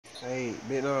Hey,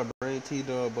 bit bring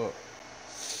T-Dub up.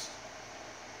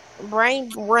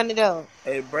 Brain, run it up.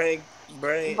 Hey, bring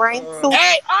Brain two.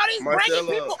 Hey, all these bringing Marcelo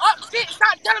people up. up shit.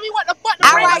 Stop telling me what the fuck to All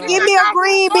bring Why up. right, This give not? not me a y'all room,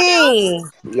 green for them.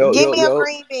 bean. Yo, Give yo, me a yo.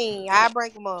 green bean. I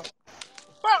break them up.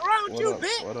 Fuck wrong with What you, up?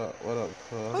 bitch? What up? What up,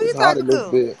 Who cuz? you It's hot talking in this to?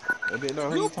 bitch. Hey, bit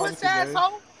who you You talking pussy to, gang?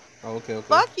 asshole. Oh, okay.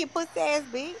 Fuck you, pussy ass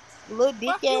bitch. Little dick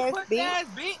Fuck you, ass pussy bitch. ass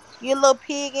bitch. You little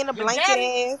pig in a Your blanket daddy,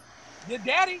 ass. your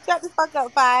daddy. Shut the fuck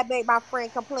up, fire. Make my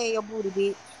friend come play in your booty,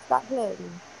 bitch. Stop playing with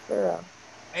me, girl.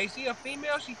 Hey, she a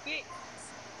female. She thick.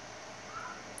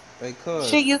 Hey,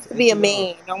 She cuz, used to be a PTR.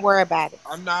 man. Don't worry about it.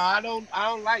 No, I don't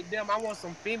like them. I want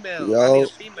some females. I need Yo, a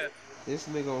female. This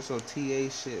nigga on some TA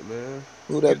shit, man.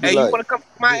 who that be Hey, you like? wanna come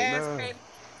eat my Bit ass, nine. Kayla?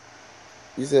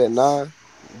 You said nah.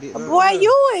 Bit nine, Boy, yeah.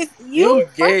 You you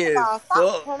first of gay as all, stop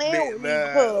fuck, playing big with me man.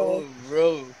 because Oh,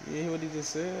 bro. You hear what he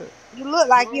just said? you look You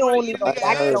like don't you wanna don't eat a even I nigga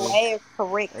wipe heard your ass? him. ass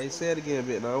Hey, correctly. say it again,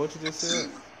 bit nine. What you just said?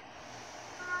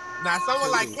 Now,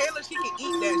 someone like Hey, Kayla, she can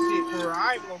eat that shit for real.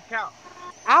 I ain't even gonna count.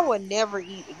 I would never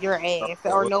eat your ass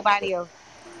or nobody else.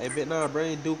 hey, bit nine,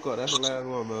 bring Duke up. That's the last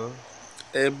one, man.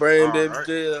 Hey, brain All baby right.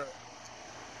 J up.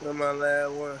 That's my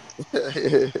last one.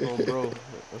 On bro.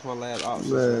 That's my last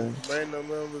option, man. Man. Bring the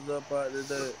members up out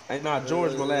today. Hey, nah,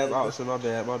 George, my last option. My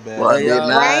bad, Boy, bit Hey, nine. y'all,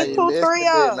 My bad, hey, Bring cuz.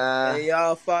 2-3 up. hey,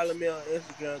 y'all follow me on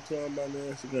Instagram too. I'm on the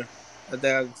Instagram. I think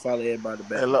I can follow everybody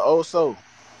back. Hey, look, also,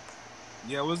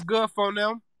 Yeah, what's good for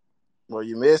them? well,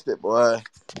 you missed it, boy.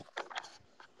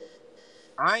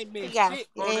 I ain't He miss got shit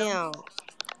for them. scammed.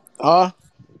 Huh?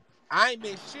 I ain't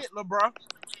miss shit, lil' bro.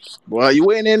 Boy, you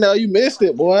went in there, you missed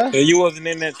it, boy. And you wasn't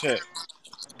in that chat.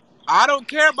 I don't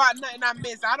care about nothing I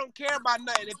miss. I don't care about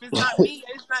nothing. If it's not me,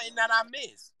 it's nothing that I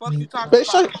miss. Fuck you talking Bitch,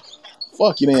 about. shut.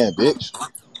 Fuck you, man, bitch.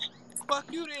 Fuck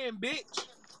you then, bitch.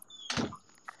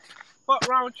 Fuck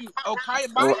wrong with you? Oh, Kaya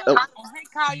That, Baya? that, Oh, hey,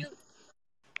 Kaya.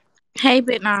 Hey,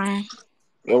 Bit Nine.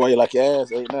 that why you like your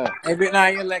ass ain't now. Hey, but now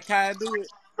you let Kai do it.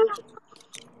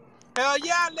 Hell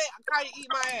yeah, I let Kaya eat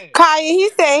my ass. Kaya, he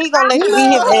said he gonna let you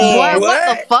eat his Boy, ass. what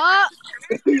the What? fuck?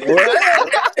 What?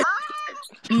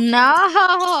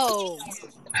 No.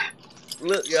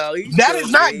 Look, y'all, he's That so is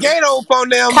not gay. gay though, for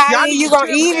them. Y'all Kaya, need you to gonna chill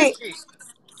with eat that it? shit.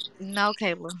 No,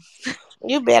 Kayla.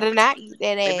 You better not eat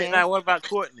that Hey, but ass. now what about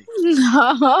Courtney?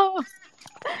 No.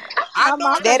 I My know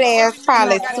I'm mama not That the said ass only nigga no probably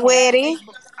that got his ass ass. sweaty. ate.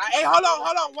 Hey, hold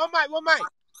on. One mic.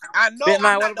 I know Bet I'm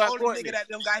now what not the about only nigga Courtney? that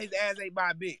them got his ass ate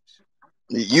by a bitch.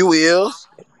 You is.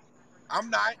 I'm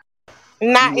not.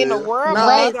 Not You in the will. world, but Nah.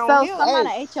 Wait, maybe on so here. somebody Hey,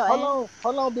 ate your ass?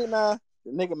 hold on, bit now.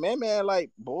 The nigga man like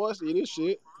boys eat this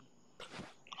shit.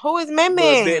 Who is man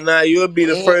But Ben, man? now you'll be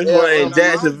the first one in No, I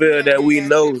NLMB. don't do Jacksonville that that gay we ass shit.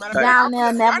 know Matter of fact, type. Down I'm there,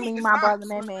 finna, never y'all need leave to my stop. brother,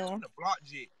 man, I'm man. finna block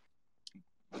Jit.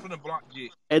 I'm finna block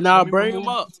Jit. And Let now me bring him remove.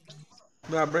 up.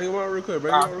 Nah, bring him up real quick.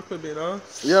 Bit nine.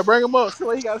 Yeah, bring him up. See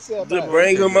what he got to say Just about it. bring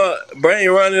Okay, him bet. up. Bring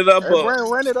run it up Hey, up.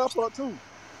 run it up too.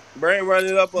 Bring run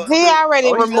it up He too. already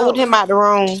Oh, he removed left. him out the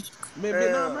room. Man,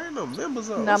 bit nine, Damn. bring them members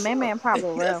up. No, What's man, up? man probably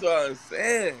That's left. what I'm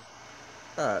saying.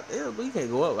 God damn, but you can't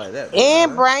go up like that, bit And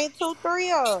nine. bring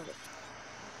 2-3 up.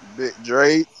 Big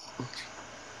Drake.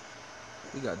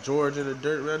 We got George in the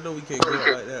dirt, man. I know we can't go up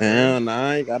like that, man. Damn, now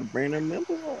I ain't gotta bring them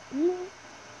members up.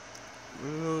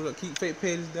 Keep fake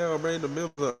pages down, bring the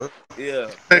members up. Yeah.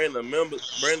 Bring the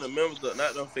members up,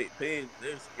 not them fake pages.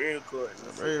 They're screen recording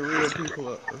and shit. Bring real people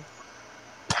up.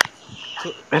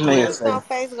 That nigga What's 12. say. on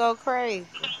face go crazy?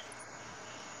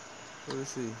 Let me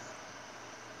see.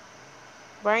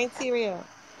 Bring T up.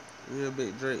 Real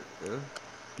big Drake, man.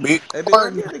 Big Hey, bit nine,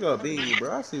 Courtney. get a nigga a bean,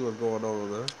 bro. I see what's going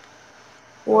on, man.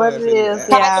 Your What ass it ain't even is, active,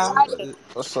 y'all? man.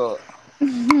 What's up?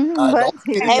 I What don't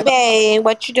is get Hey, it? babe,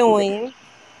 what you doing?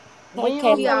 Hey, When you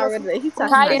gonna Kayla, tell us who, he who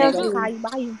talking about Kai they is go you? call you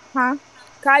by you. Huh?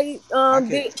 Kai I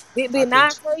can't. did I Big can't.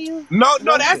 Nine tell you No,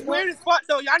 I what he that's can't. said? weird as fuck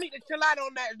though. Y'all need to chill out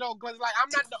on that though, cause like I'm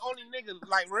not the only nigga.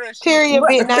 Like real shit. Tyria But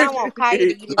bit now. I want Kaya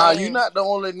to eat his Nah, you ass. not the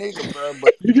only nigga, bro.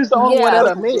 But you just the only one yeah, that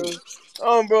I met.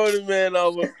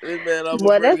 Bro, this man over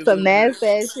Boy, that's burgers some and shit. nasty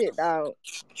ass shit, dog.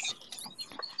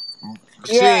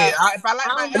 Shit, yeah. if I like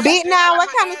I my don't know. ass Bit ate, I now, like what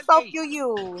my kind of ass soap ate. you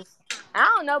use?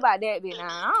 I don't know about that Big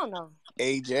Nine. I don't know.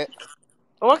 Ajax.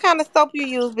 What kind of soap you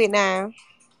use, Bit now?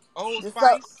 Old This up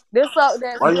Spice. this up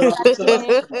that Why you slip like out to your chill out?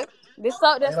 hand. This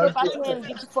up Why that you slip like to out chill your out? hand and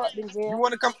get you fucked in You jail.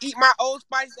 want to come eat my Old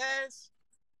Spice ass?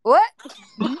 What?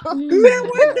 Man,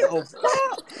 what Yeah. the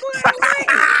fuck? Boy,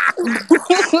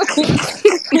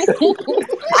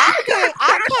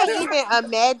 I can't even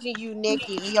imagine you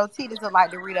naked and your titties are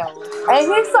like Doritos. And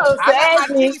he's so I like my saggy.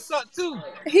 titties sucked too.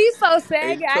 He's so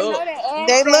Hey, saggy. I know Tuck. that ass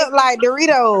They look saggy. like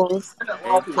Doritos.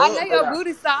 Hey, I know Tuck. your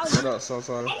booty What soggy. up, so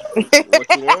sorry?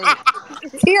 What you want?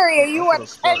 Tyria, I'm you want finna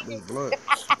to take spark this it? blunt.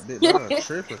 Bit nine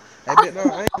tripping. Hey, bit nine,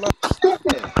 I ain't lying.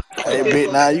 Hey,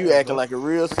 bitch, now you acting like a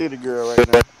real city girl right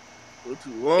now. What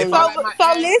you If want? I So like my so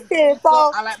ass to listen, be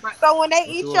sucked, I like my. so when they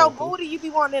What eat you your want, Pooh? booty, you be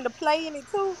wanting to play in it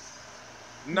too.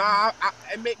 Nah,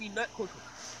 it make me nut quicker.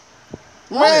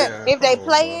 Man, Man, If come they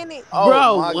on, play bro. in it, oh Bro,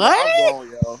 my God, what? I'm gone,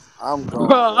 y'all. I'm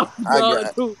gone, Bro, bro. I'm I going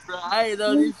got. too, bro. I ain't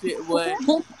know this shit, boy.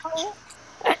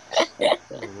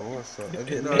 Come on, what's up? Hey,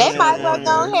 Big Nah, they that shit might like well one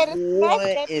go game. Man, ahead and smash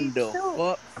what that in bitch the too.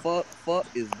 fuck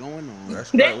is going Bro, on? that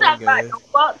shit They like one talk about game. the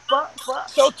fuck.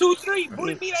 So 2-3,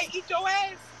 booty meat ain't eat your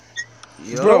ass.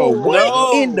 Bro, Yo, what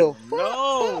in the No, fuck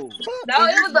no. No, is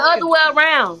it you was the other way talking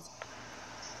around.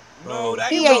 No, oh,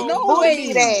 that It He was ate no. the no booty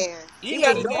meat way. ass. He It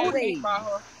got was his no ass ate way. by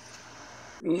her.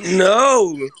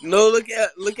 No. No, look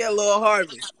at Lil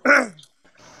Harvey.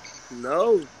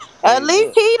 No. At Hey,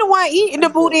 least look. he the one eating the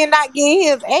It's going booty and not getting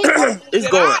his ate. it's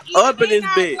Shit, I going eat it up in and this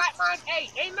I bitch. like mine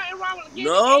ate. Ain't nothing wrong with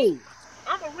getting it ate. No.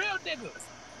 I'm a real nigga.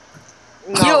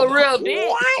 You No. a real bitch.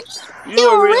 What? You You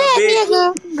a a real bitch.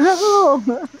 real nigga? No.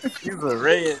 You's a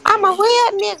red I'm a nigga.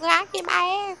 real nigga. I get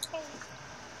my ass ate.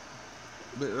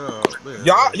 Big Nah,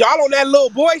 man. Y'all on that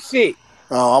little boy shit.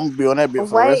 Oh, I'm gonna be on that bit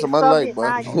for the rest Wait, of my so life, bit boy.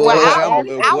 now you Well, got Boy, your I'm a I ass was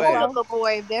little I ate was boy. a before? little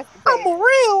boy if that's the I'm case. a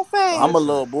real fan. I'm a Listen,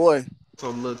 little boy.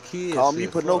 some little kid Call me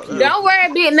shit. Fuck that. Pinocchio. Don't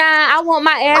worry, Big Nine. I want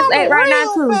my ass Fuck I'm ate a that. right now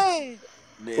real too. fan.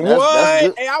 Yeah, that's What?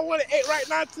 good. Hey, I want to eat right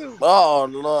now too. Oh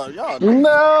Lord, y'all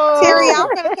niggas. Terry, I'm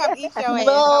No. finna come eat your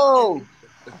ass. I'm No. telling.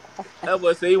 That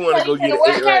boy say he So wanna you go get finna it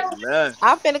ate what, right Kayla? now.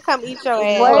 I'm finna come eat your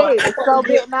ass. Wait, so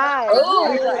bit now you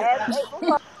got your Oh, ass ate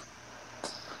before?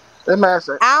 That man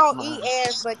said, I don't eat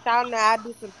ass, but y'all know I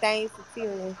do some things to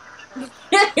Tyrion.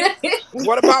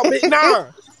 What about Big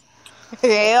Nine?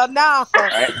 Hell no.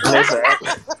 Listen,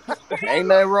 ain't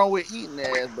nothing wrong with eating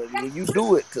ass, but when you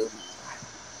do it to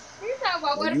he talking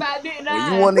about when what you about Big when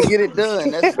you Nine? want to get it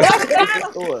done, that's a different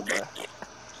story, boy.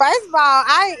 First of all,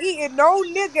 I ain't eating no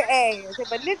nigga ass.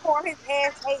 If a nigga want his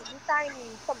ass ate, bitch, I ain't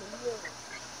even coming near him.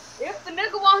 If the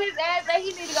nigga want his ass ate,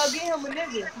 he need to go get him a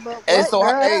nigga. But Hey, what so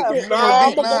girl hey, sit hey, No,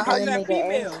 bit down because nine, eating how a I'm you? that nigga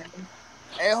female. ass?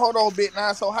 Hey, hold on, bit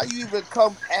nine. So how you even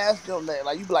come ask them that?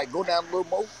 Like you be like, go down a little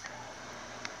more,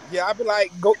 Yeah, I be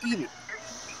like, go eat it.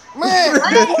 man.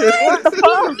 What? What the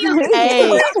hey, You fuck? gonna,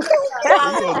 hey,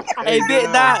 hey, Big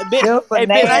bit Nah. not, bit, Just a hey,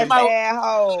 bit now you nasty might,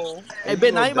 asshole. Hey, hey, you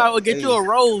bit now gonna you might die. well get you Hey, a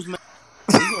rose, man.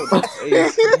 you gonna,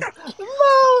 hey,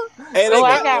 No. Hey, Oh, they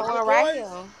I got Hey, got one for the one right boys.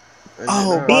 here. hey, Big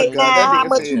oh Nah. my Big Hey, God, nine, that how nigga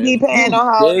much you said, be paying You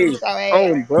on hoes to eat gay. your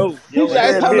On ass? bro. You Your see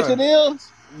how ass man, how bit much fat. it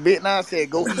is? bit nine said,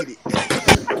 go eat it.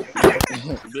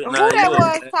 But Who nah, that you a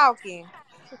was fat. talking?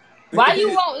 Why you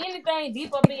want anything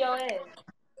deep up in your ass?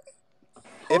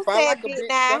 Who If I said like a big bitch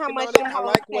nine? How sucking much on it, them I hoes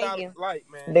like what I paying? like,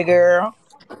 man. The girl.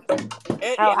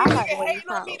 And Oh, any I nigga like the way you hating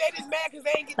on me, talk. they just mad because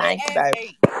they ain't get Thank you, their ass baby.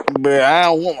 ate. But I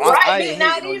don't want. Right, I ain't Big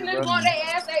Nine. hating on These you, niggas bro. want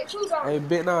their ass ate too, don't Hey, they?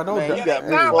 Big Nah, don't Man, die. you Yeah, got they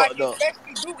me Hey, sound like fucked it, up.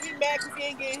 especially Duke. He mad because he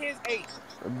ain't getting his ate.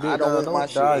 I Big don't Nah, want my don't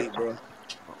shit die. ate, bro.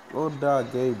 Don't die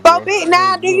gay, So bro. big That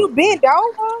nine, ain't do you good, bro. bend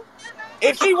over?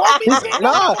 If she want me to bend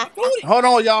down, Nah, I'ma do it. Hold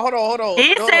on, y'all.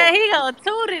 He Hold said on. he gonna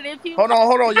toot it if you.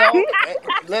 Hold on, y'all.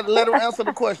 Let him answer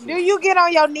the Do question. you get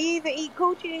on your knees and eat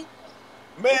coochie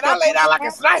Man, with your I lay down pussy like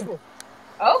a out? sniper.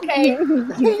 Okay.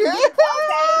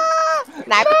 Okay.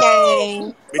 Sniper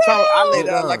gang. Bitch, I lay Big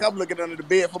down like Nah. I'm looking under the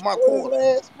bed for my with his quarter.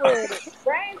 legs spread.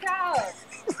 Brain power.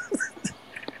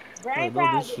 Hey, Brain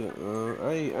don't do power. shit.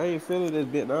 I ain't feeling this,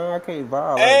 Big Nah. I can't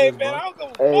vibe like Hey, this, man, bro. I don't give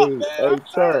a fuck, Hey, man. hey, I'm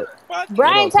Church. trying. Fuck it.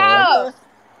 What Brain up, cuz? That power. man,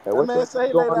 Hey, that what you man say got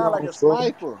he lay going down like on, a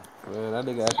Shorty? sniper. Man, that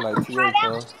nigga act like TA,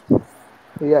 cuz.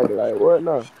 He acting like what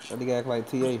now? That nigga act like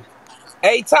TA.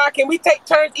 Hey, Ty, can we take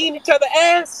turns eating each other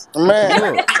ass? Man,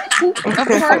 Look,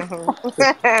 Of course.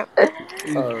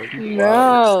 you, Oh,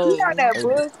 wow. He on No. that Hey,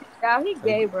 bullshit, y'all. He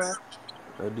hey, gay, bro.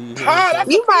 do you hear him, Ha, cuz?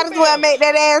 that's a You might as well female. make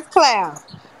that ass clap.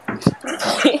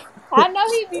 I know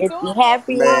he be If doing you that.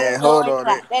 happy and man, you hold going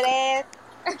on it. clap that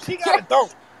She got a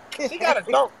dunk. ass. She got a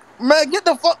dunk. Man, get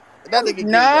the fuck. That nigga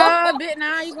gay, dog. No, bit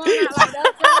now you going out like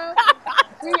that, bro.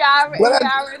 Boy, He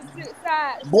already switched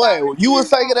sides. He boy, already you was switched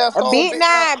singing on. that A song, big Bit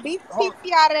Now. nine, beat the Hold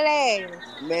PT out of that ass.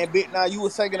 Man, Bit Now, you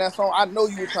was singing that song. I know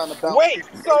you were trying to bounce Wait,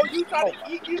 pussy, so bro. you try to Oh my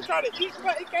eat? You try to eat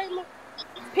something, Kayla?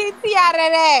 PT out of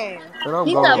that ass. Man, I'm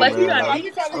He talking gone, about you man. trying Oh, to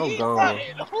you eat trying to I'm eat gone.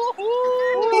 something?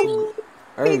 P- Hoo-hoo.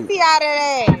 Hey, PT out of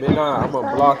that Big Nah, I'ma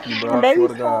block you, bro. I They swear be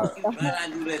to so God. You better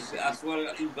not do that shit. I swear to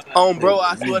God, you better not do On that. Hey, bro,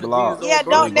 I you swear to Jesus, block. on Yeah,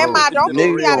 bro, On don't you never do bro. mind. it. Don't Nigga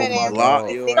PT out gonna of You that ass. block block.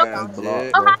 It's your never You ass, gonna happen.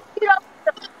 block, Jet. know how bro. you don't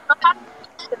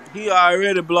He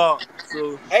already blocked.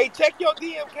 So Hey, check your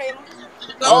DM, Kayla.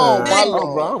 Oh Man, my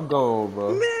man, bro, lord. I'm gone,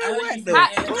 bro. man, what the how,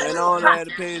 man? I only how, had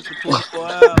to pay for 24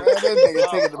 hours. Man, this nigga Block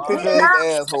taking a picture of big his already. nine,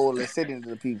 asshole and sending it to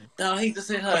the people. No, he just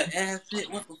said her ass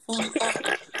fit. What the fuck?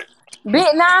 Big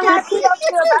Nine, how Tito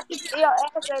feel about you still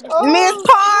ass at the Miss school?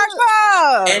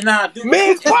 Parker. And nah, Duke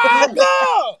Miss hit that Duke.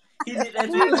 Parker! He hit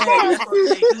that Duke ass. That's what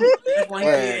hey Duke. That's why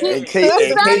he Man, get and ass. K He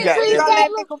and K sang it got to you, that. Don't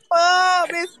let Kayla. nigga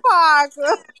fuck Miss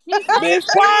Parker. He sang Miss it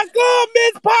to you. Parker!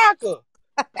 Miss Parker!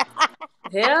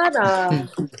 Hell no.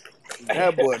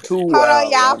 That boy too Hold on,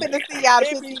 wild, y'all. bro. Finna see y'all the It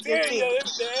picture be he just serious. sent.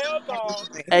 Hell no.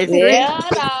 Hey, Tree.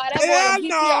 Hell no. That boy Hell done PTR.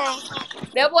 no.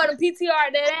 That boy done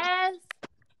PTR that ass.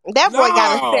 That boy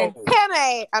got a No.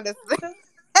 santana on the.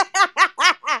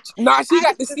 Nah, she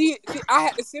got to see it. I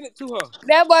had to send it to her.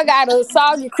 That boy got a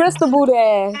soggy crystal boot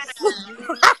ass.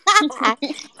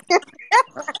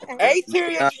 Hey,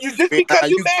 Tyria, Nah, you just man, nah, because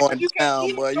you you mad because going you can't down,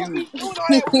 eat it, boy. don't You be doing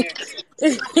all that weird shit.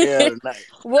 yeah tonight.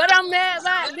 What I'm mad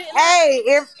about, Big Nine? Hey,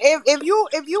 if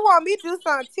you want me to do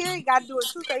something, Terry got to do it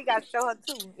too. So you got to show her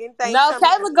too. Anything you No, tell me,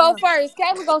 you got Kayla to go show first.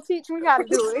 Kayla gonna teach me how to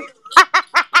do it.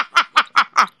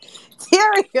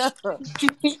 her.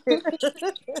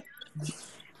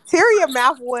 Terry, a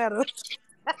mouth wetter.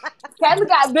 Kayla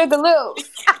got bigger lips.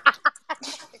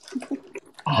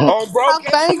 Bro, Her Kayla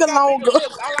do finger got bigger longer.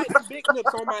 lips. I like them big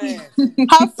lips on my ass.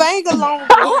 Her finger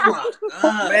longer. Oh my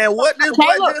god. Man, what this boy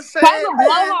Kayla, just said, Kayla blow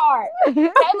man? hard.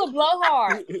 Kayla blow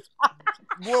hard.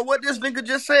 Boy, what this nigga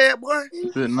just said, boy?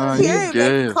 But nah, you Terry make it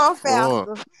gay as come fuck.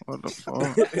 faster. What the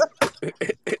fuck?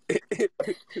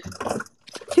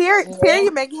 Terry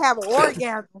make you have an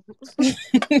orgasm.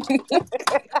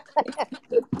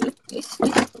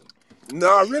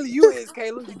 Nah, really, you is,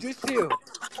 Kayla. You just chill.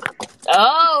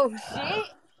 Oh shit.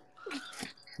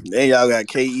 Then y'all got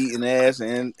K eating ass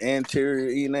and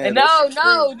Terry eating ass. That No, shit crazy.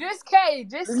 no, just K.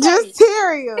 Just K. Just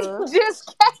Terry.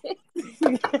 Just K.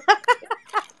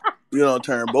 You don't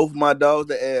turn both of my dogs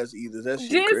to ass eaters. That shit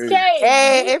Just crazy. K.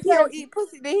 And Just if he don't K. eat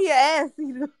pussy, then he an ass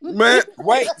eater. Man,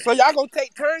 Wait, so y'all gonna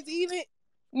take turns eating?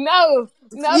 No.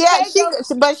 No, Yeah, K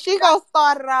go. she gonna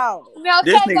start it off. No, K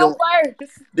this go nigga,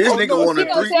 first. this Oh nigga no, And want she a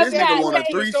gonna three. tell This me nigga how to want a Tiria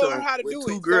take finna it. show her threesome how to with do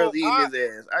two it. girls So eating his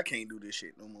ass. I can't do this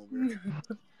shit no more, bro.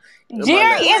 My Jerry,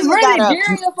 last. it's Tyria really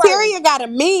Jerry first. got a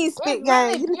mean It's spit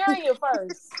really game. Jerry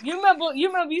first. You remember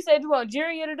you said you want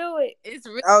Jerry to do it? It's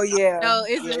really Oh yeah. no.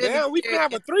 It's Yeah. really damn, we finna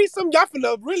have a serious. threesome. Y'all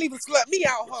finna really slut me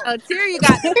out, huh? Oh, Terry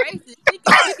got the braces.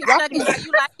 She can Y'all suck it finna. how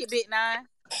you like it, Big Nine.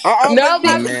 I always No, wanted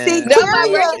my to be See, Man, no, my what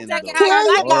Tyria, braces in suck it the how you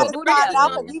like Tyria it got with to fuck, booty start it hole.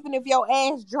 off bro? because even if your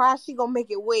ass dry, she gonna make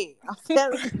it wet. I'm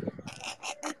telling you.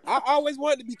 I always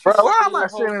wanted to be Bro, treated like why a am I little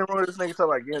sitting hoe. in the room with this nigga talking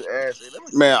about getting ass? Let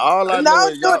me Man, see. all I know No,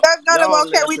 is dude, let's go to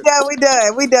okay. y'all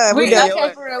We ass. done. We AK,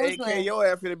 okay for real. We AK, playing. your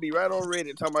ass finna be right on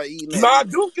Reddit talking about eating Nah, ass.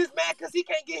 Duke just mad because he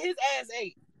can't get his ass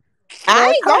ate. I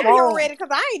Man, ain't come gonna be on on. ready because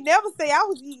I ain't never say I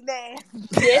was eating ass.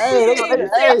 Yes, you Hey, did. You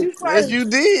said hey, you Yes, first. you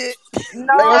did.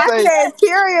 No, they gonna I say, said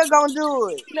Tyria gonna do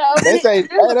it. No, they say, hey,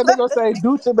 you. that nigga gonna say,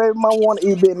 Ducha baby mama want to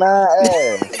eat Big Nine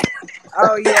ass.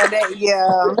 Oh yeah,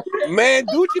 yeah. Man,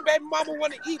 Ducci baby mama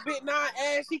want to eat Big Nine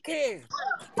ass. She can.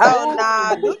 Oh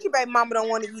nah, Ooh. Doochie baby mama don't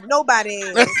want to eat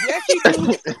nobody ass. Yes, she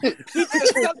do. She finna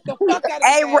suck the fuck out of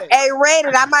his Hey, ass. hey,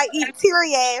 Reddit, I might eat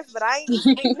Tyria ass, but I ain't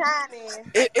eat Big Nine ass.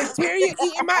 If Tyria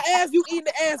eating my ass, you eating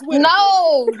the ass with her.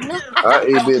 No, no. I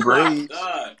ate Oh Big my Breeze.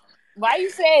 god. Why you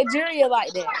said Julia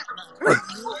like that?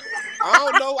 I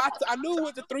don't know. I knew it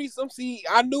was a threesome. See,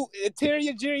 I knew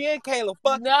Tyria, Jerry, and Kayla.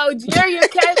 Fuck it. No, Julia,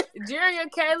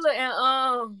 Kayla,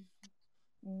 and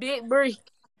Big Bree.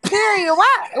 Tyria,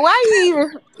 why you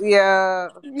even? Yeah,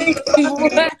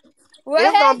 what? it's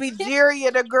What? gonna be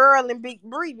Jiria the girl and Big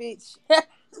Bree, bitch.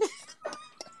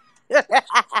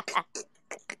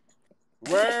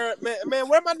 Where man,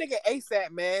 where my nigga Ace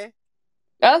at, man?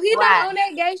 Oh, he not Why? on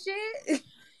that gay shit.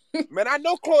 Man, I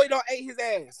know Chloe don't ate his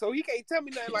ass, so he can't tell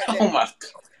me nothing like Oh that. my.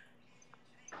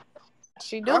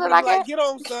 She do I'm look finna be like like, that? get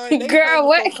on, son. Next time Girl, you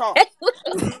what? so talk.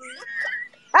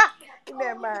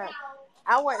 Never mind.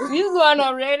 I want. You going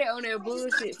on Reddit on that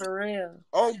bullshit for real?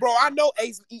 Bro, I know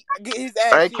Ace get his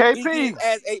Hey, ass shit. He get his KP.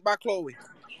 ass ate by Chloe.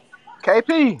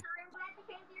 KP.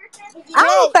 I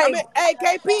don't I think. mean, hey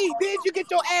KP, did you get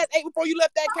your ass ate before you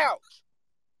left that couch?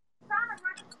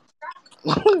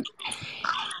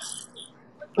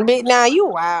 Big now you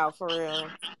wild for real.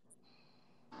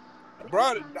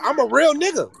 Bro, I'm a real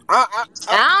nigga. I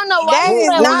don't know why That you is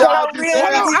playing Who with not y'all no KP, just real man.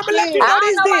 Hold said on, nigga he I'm gonna let you I shit. know don't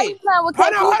this know why then. you playing with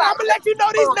Hold on, KP I'm about gonna that. let you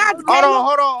know this now, Hold Kayla. on,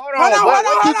 hold on, hold Hold on. on, What? hold on,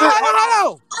 What you hold on, just? hold Hold on,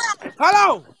 on. hold on.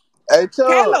 Hold on. Hey, Chuck.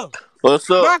 Kayla. What's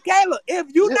up? Now, Kayla, if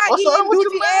you not What's up eating with you,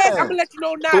 Doochie ass, I'm man? gonna let you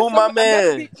know now. Who my Another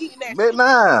man? bitch eating that Big shit.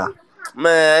 Nine.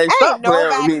 Man, hey, Ain't stop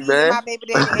playing with nobody me, eating my man. baby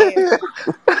daddy ass.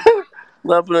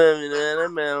 Stop playing with me, man. That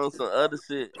man on some other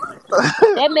shit.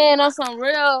 That man on some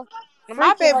real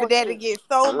My freaky baby hoe daddy shit. get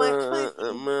so much pussy.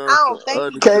 Man I on some don't think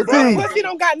other he can shit. Bro, stand KP. pussy that.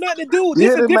 don't got nothing to do. You This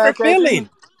hear a this man, different KP? feeling.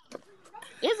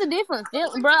 It's a different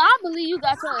feeling, bro. I believe you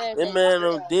got your ass That ate for man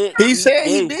on real. dick. He He said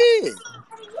he gay. did.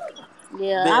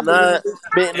 Yeah, I Big believe nine, it.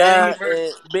 big And he nine,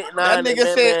 and big that nine, and nigga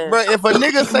man, said, man, bro, if a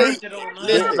nigga He say, worked it on big nine.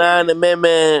 listen, nine, and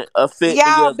man, a fit Y'all,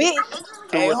 together. big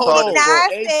hey, Two hold Big retarded on. fuck. Nine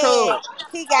Hey, said Chub,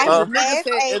 he got if his the Huh? nigga ass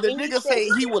said, ate, if the and he nigga said,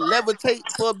 say he would levitate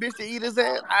for a bitch to eat his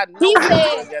ass, I He know that nigga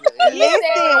said, ain't got an he ass. listen,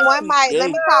 said, one He mic,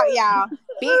 let me gay. talk, y'all.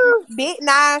 Big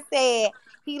Nine said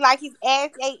he like his ass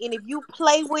ate, and if you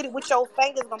play with it with your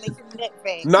fingers, gonna make him nut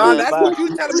fat. Nah, Man, that's bye, what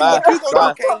you telling me bye, what you gonna do,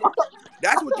 bye. Kayla.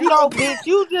 That's what you No, gonna do. bitch,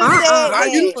 you just said Nah,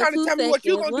 you that. for trying to 2 tell me what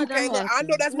you seconds. gonna do, What done Kayla. I know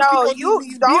happened? that's what you No, gonna do. you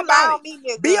Be don't about lie it. on me,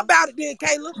 Be nigga. about it then,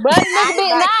 Kayla. Bro, nigga I ain't been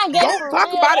about nine gay Don't for talk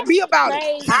real. about it. That Be shit about it. I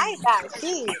crazy. ain't about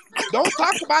shit. Don't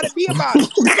talk about it. Be about it.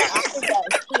 I ain't about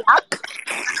shit.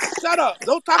 Shut up.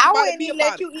 Don't talk I about it. wouldn't Be even let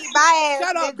about it. you eat my ass,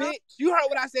 Shut up, nigga. bitch. You heard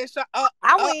what I said. Shut up.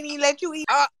 I wouldn't even let you eat.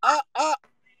 Up.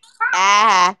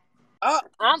 Ah,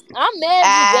 I'm mad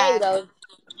you gay ah. though.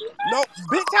 No,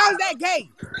 bitch, how's that gay?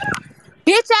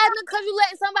 Bitch ass nigga, cause you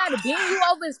letting somebody bend you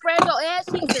over and spread your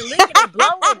ass cheeks and lick it and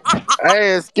blow in it.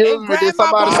 Hey, excuse And me, did grab my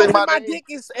somebody say balls in my my name? dick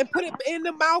and put it in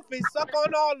the mouth and suck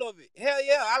on all of it. Hell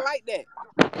yeah, I like that.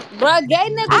 Bro, gay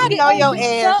niggas I get know their your dick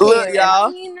ass sucked. Look, That hairy. don't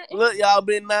y'all. mean nothing. Look, y'all,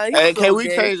 big nine, you Hey, can so we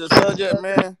gay. change the subject,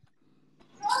 man?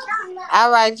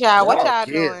 All right, y'all. What Y'all y'all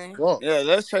kids, doing? fuck. Yeah,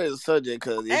 let's change the subject,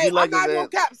 cause if Hey, you I'm like his not ass, gonna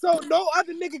cap. So no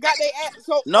other nigga got their ass.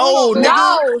 So hold no, on. So nigga.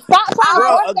 No, stop trying to Oh, Bro,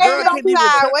 force what a that they girl shit do, on can't even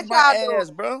child? people. touch What my y'all ass,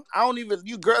 doing? bro. I don't even.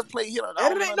 You girls play hit. I and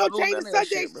don't it know ain't nothing no to do change none the of that subject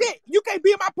shit, bro. shit. You can't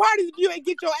be at my parties if you ain't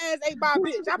get your ass ate by a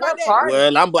bitch. How about What that? party?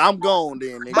 Well, I'm gone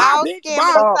then, nigga. Bye, All bitch. scammers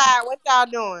Bye. Oh. aside, what y'all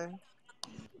doing?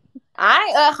 I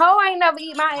ain't a hoe ain't never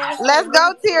eat my ass Let's before.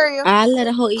 go, Tyria. I let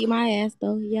a hoe eat my ass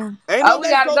though. Yeah. Ain't no Oh, we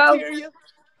let's gotta go, go. Tyria.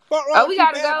 Fuck wrong Oh, with we you,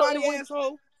 gotta bad go. body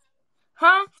asshole.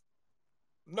 Huh?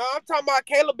 No, I'm talking about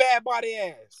Kayla bad body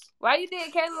ass. Why you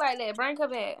did Kayla like that? Bring her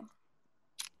back.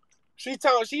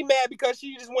 She mad because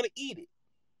she just want to eat it,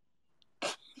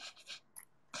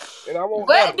 and I won't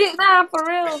let What her. Big Nine for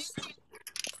real?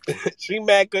 She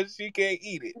mad because she can't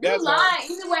eat it. You That's all. lying.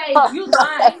 Anyway, you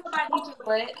lying. Ain't nobody eat your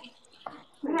butt.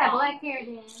 We got black hair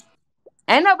then.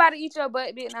 Ain't nobody eat your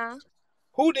butt, Big Nine.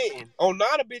 Who didn't? Oh,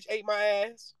 not a bitch ate my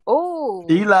ass. Ooh.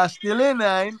 Eli still in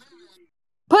there, ain't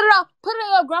Put it on. Put it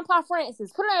on your Grandpa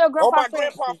Francis. Put it on your On Grandpa my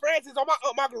grandpa Francis. Francis, on my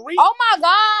Marguerite. Oh my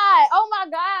God. Oh my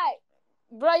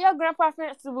God. Bro, your Grandpa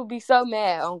Francis would be so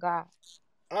mad. Oh God.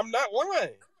 I'm not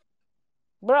lying.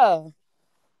 Bro,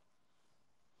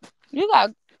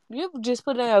 you just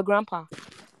put it on your grandpa.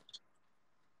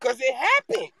 Cause it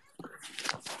happened.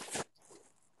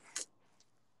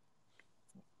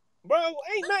 Bro,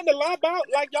 ain't nothing to lie about.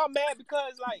 Like y'all mad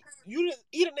because like you just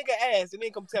eat a nigga ass and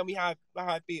then come tell me how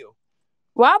I feel.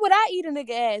 Why would I eat a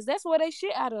nigga ass? That's where they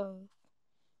shit out of.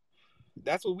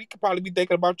 That's what we could probably be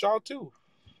thinking about y'all too.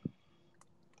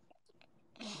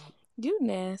 You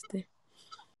nasty.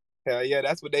 Hell yeah,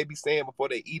 that's what they be saying before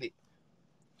they eat it.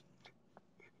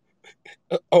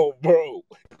 Oh, bro.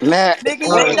 Nah, Nigga,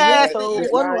 bro, you you just nasty told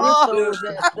as one of you fuck. told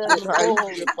that study the Nah, you poll.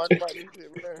 should just talk about this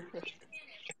shit, man.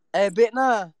 Hey, Bit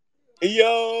Nine.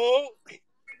 Yo.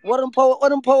 What them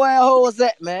po ass hoes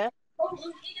at, man?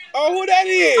 Oh, who that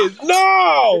is?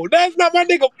 No, that's not my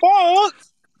nigga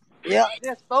Fox. Yeah,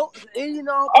 just folks. You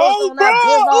know, I'm posting Oh, on bro. that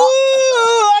blizzard. Ooh,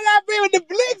 I got me with the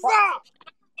blicks up.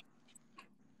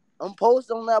 I'm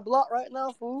posting on that block right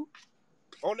now, fool.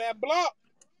 On that block.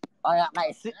 I got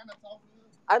like six.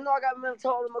 I know I got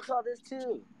melatonin in my car this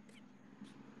too.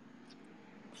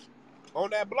 On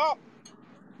that block.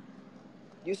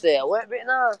 You said what, Bit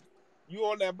Nine? You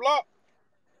on that block.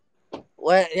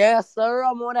 Well, yes, sir.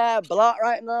 I'm on that block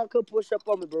right now. Come push up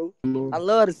on me, bro. I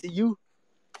love to see you.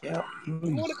 Yeah. You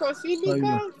want to come see me,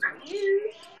 cuz?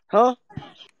 Huh?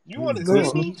 You want to see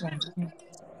Good. me?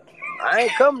 I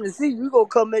ain't coming to see you. You gonna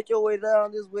come make your way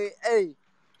down this way. Hey,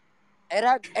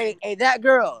 that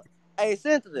girl. Hey,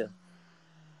 Cynthia.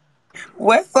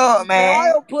 What's up, Man, why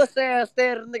man? your pussy ass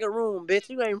stay in the nigga room, bitch?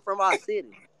 You ain't from our city.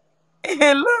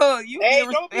 Look, you Hey, give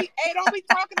respect. don't be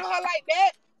talking to her like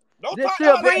that. Don't Just talk to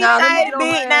chill, her Bit like Nine. that, Let me Appreciate get it, on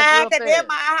her Big ass Nine, real cause they're fast.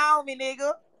 my homie,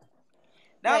 nigga.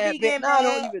 Don't Man, be Bit getting Nine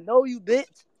don't mad. even know you,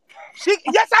 bitch.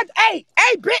 Hey,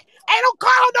 bitch. Hey, don't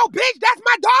call her no bitch. That's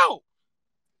my dog.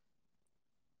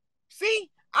 See?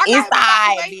 I got It's him out the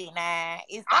alright, way. Big Nine.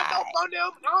 It's I know alright. from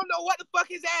them. I don't know what the fuck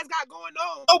his ass got going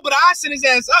on. Oh, but I send his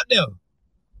ass up there.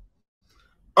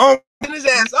 Send his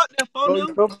ass up there for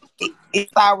them.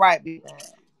 It's alright, Big Nine.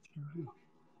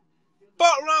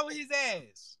 Fuck wrong with his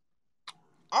ass.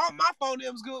 All my phone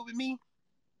them's good with me.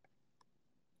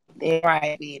 That's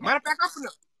right, Big Nine. Matter of fact,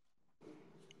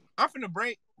 I'm finna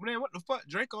break. Man, what the fuck?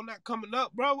 Draco not coming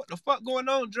up, bro. What the fuck going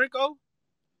on, Draco?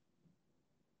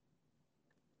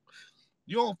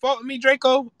 You don't fuck with me,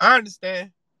 Draco? I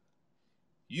understand.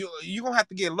 You gonna have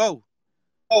to get low.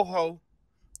 Oh ho.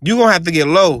 You gonna have to get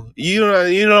low. You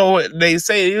know what they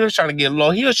say. He was trying to get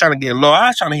low. He was trying to get low. I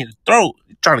was trying to hit the throat.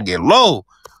 Trying to get low.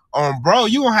 Bro,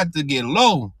 you gonna have to get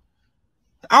low.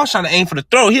 I was trying to aim for the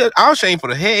throat. I was aiming for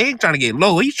the head. He trying to get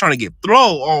low. He's trying to get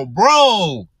low.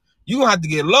 Bro, you gonna have to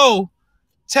get low.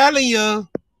 Telling you.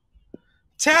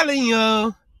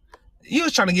 He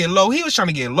was trying to get low. He was trying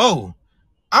to get low.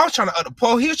 I was trying to up the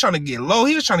pole. He was trying to get low.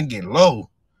 He was trying to get low.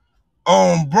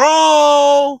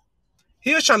 Bro.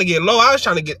 He was trying to get low. I was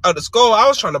trying to get up the score. I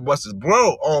was trying to bust his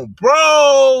bro.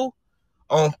 Bro.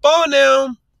 On phone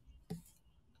them.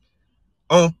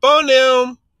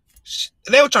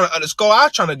 They were trying to up the score. I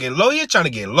was trying to get low. He was trying to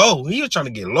get low.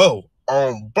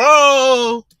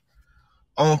 Bro.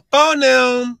 On phone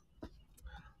them.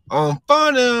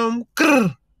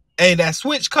 Grr. Hey, that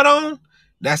switch cut on.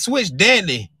 That switch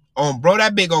deadly. Bro,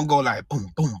 that bitch gonna go like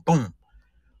boom, boom, boom,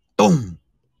 boom.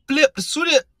 Flip the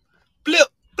switch. Flip,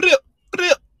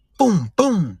 boom,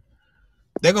 boom.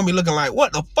 They're gonna be looking like,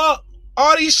 what the fuck?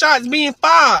 All these shots being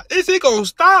fired. Is it gonna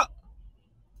stop?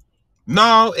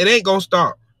 No, it ain't gonna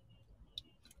stop.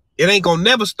 It ain't gonna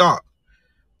never stop.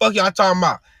 Fuck y'all talking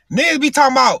about? Niggas be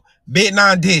talking about bet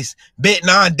 9 this, bet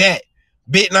 9 that,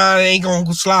 bet 9 ain't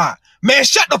gonna slide. Man,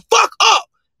 shut the fuck up.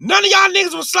 None of y'all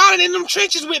niggas was sliding in them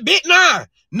trenches with bet 9.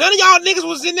 None of y'all niggas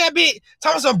was in that bit.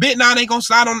 Talking about some bet 9 ain't gonna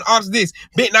slide on all this.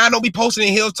 Bet 9 don't be posting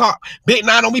in Hilltop. Bet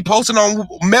 9 don't be posting on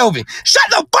Melvin. Shut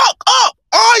the fuck up.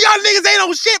 All y'all niggas ain't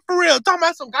on shit for real. Talking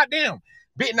about some goddamn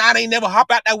bet 9 ain't never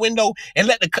hop out that window and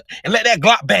let that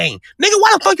Glock bang. Nigga,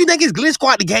 why the fuck you think it's Glitch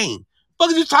Squad the game?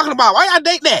 Fuck is you talking about? Why y'all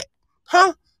think that?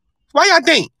 Huh? Why y'all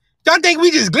think? Y'all think we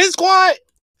just Glitch Squad?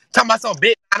 Talking about some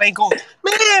bet 9 ain't gonna.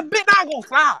 Man, bet 9 gonna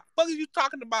fly. Fuck is you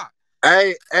talking about?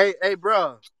 Hey,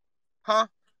 bro. Huh?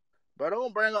 Bro,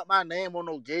 don't bring up my name on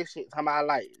no gay shit. Talking about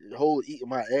like whole eating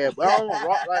my ass. But I don't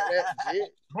rock like that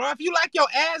shit. Bro, if you like your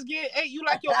ass getting ate, you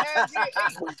like your ass getting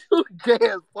ate. You gay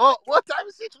as fuck. What type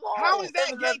of shit you on? How is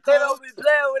that gay, They don't be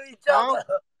playing with each other.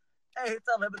 Hey,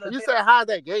 you said how's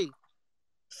that gay?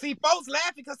 See, folks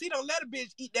laughing because he don't let a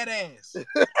bitch eat that ass.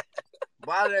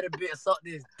 Why let a bitch suck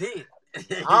this dick?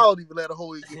 I don't even let a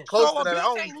hoe get close to that. I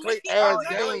don't ain't play licking ass all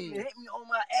that. game. Hit me on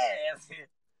my ass.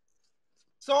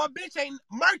 So a bitch ain't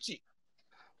merchant.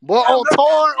 Boy, on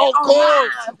tour, on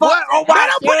course. What on my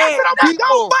don't put that shit on my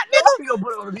dog, butt, nigga. You gonna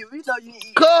put it on the people? You know you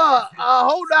eat. Cuz,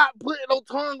 hoe not putting no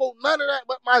tongue on none of that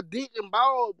but my dick and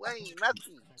balls. Ain't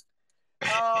nothing.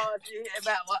 Oh, shit.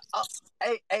 About what?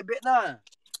 Hey, Bet 9.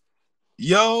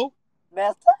 Yo.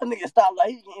 Man, tell the nigga stop like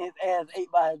he getting his ass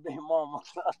ate by his baby mama.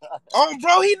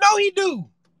 Bro, he know he do.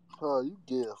 Oh, you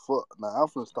get fuck. Nah, I'm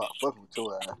finna start fucking with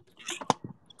your ass.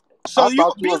 So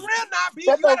you be real now, B.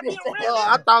 You gotta be a real nigga.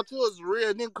 I thought you was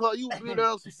real nigga, cuz you be there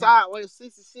on some sideways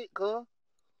sissy shit, cuz.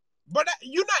 But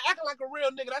you not acting like a real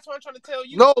nigga. That's what I'm trying to tell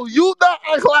you. No, you not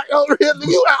acting like a real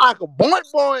nigga. You act like a boy,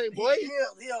 boy.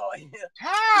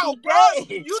 How, bro?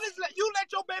 You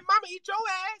let your baby mama eat your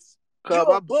ass. Cuz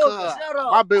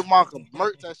my baby mama can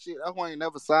merch that shit. That's why he ain't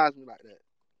never sized me like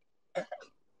that.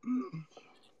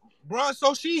 Bro,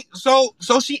 so she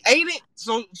ate it.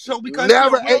 So because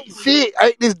never ate shit,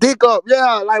 ate this dick up.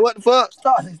 Yeah, like what the fuck?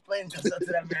 Start explaining yourself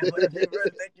to that man, but if you really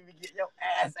think you can get your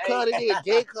ass ate. Cuz it nigga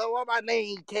gay, cuz why my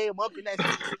name came up in that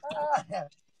shit?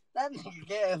 That nigga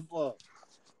gay as fuck.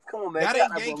 Come on, man. That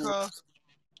ain't gay, cuz.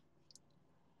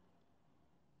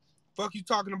 Fuck you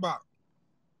talking about?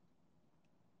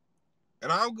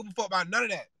 And I don't give a fuck about none of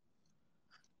that.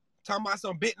 Talking about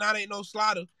some bet 9 ain't no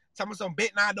slaughter. Talking about some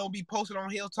bet 9 don't be posted on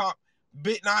Hilltop.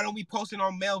 Bet 9 don't be posting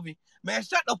on Melvin. Man,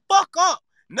 shut the fuck up.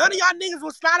 None of y'all niggas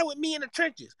was sliding with me in the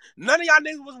trenches. None of y'all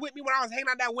niggas was with me when I was hanging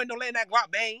out that window letting that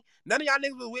Glock bang. None of y'all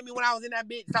niggas was with me when I was in that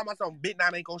bitch talking about some bet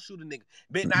 9 ain't gonna shoot a nigga.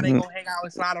 Bet 9 ain't gonna hang out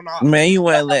and slide on all. Man, you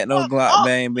wouldn't let no Glock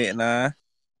bang bet 9.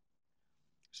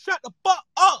 Shut the fuck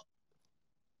up.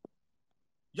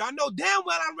 Y'all know damn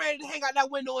well I'm ready to hang out that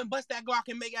window and bust that Glock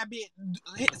and make that bitch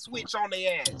hit the switch on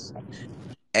their ass.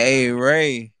 Hey,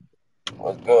 Ray.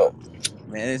 What's good?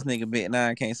 Man, this nigga Bet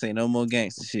 9 can't say no more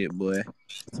gangster shit, boy.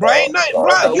 Bro, ain't nothing,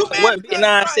 bro. You mad what because,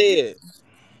 Bet9 bro, said?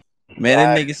 Man,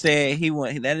 that nigga said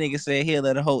that nigga said he'll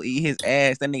let a hoe eat his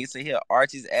ass. That nigga said he'll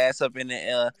arch his ass up in the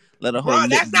air, let a hoe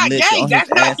that's not lick gay. on his That's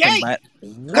not ass and gay. bite.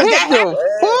 What the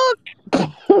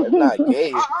fuck? That's not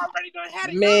gay. I already done had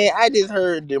it. Man, I just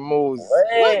heard the most.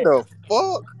 What the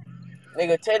fuck?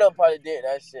 Nigga, Tato probably did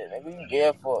that shit. Nigga, you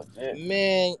gay fuck, shit.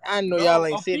 Man, I know No, y'all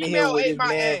ain't a sitting here female with ate this my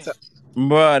man. ass.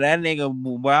 Bro, that nigga,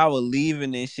 while I was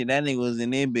leaving and shit, that nigga was in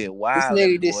there bit This wild.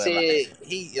 nigga just boy, said like,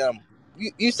 he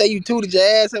You say you tooted your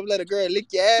ass up and let a girl lick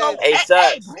your So, ass? Hey, hey,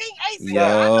 sus. bring AC up.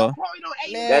 Yo. I know Corey don't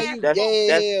ate his Man, ass you before. gay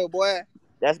as hell, boy.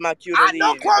 That's my cue to I know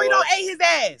leave, Corey boy. don't ate his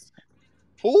ass.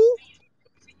 Who?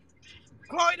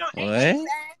 Corey don't ate What? his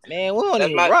ass. Man, we don't That's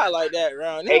even my. rock like that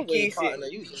around Hey, this way, partner.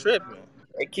 Kesey. You tripping.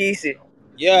 Hey, Kesey.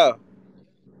 Yeah.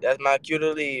 That's my cue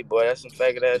to leave, boy. That's some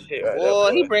faggot ass shit right there,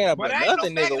 Boy, he boy. bringing up But I ain't no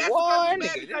another faggot nigga. ass because you What? mad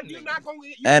Nigga, because this you nigga. not gonna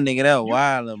get That nigga that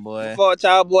wildin', boy. Fuck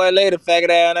y'all boy later, faggot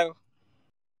ass nigga.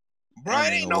 Bro,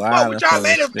 That it ain't nigga no fuck with wildin' y'all full of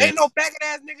later. shit. Ain't no faggot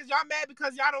ass niggas. Y'all mad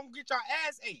because y'all don't get y'all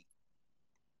ass ate.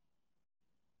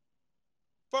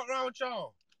 Fuck wrong with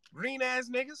y'all. Green ass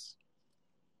niggas.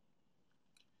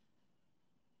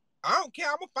 I don't care.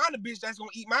 I'm gonna find a bitch that's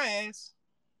gonna eat my ass.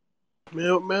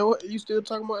 Man, what? You still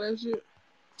talking about that shit?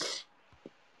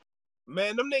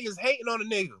 Man, them niggas hating on a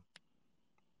nigga.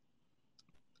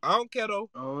 I don't care though.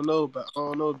 I don't know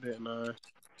that, nah.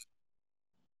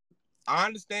 I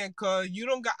understand, cause you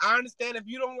don't got. I understand if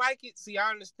you don't like it. See, I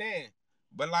understand,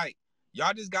 but like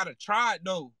y'all just gotta try it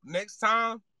though. Next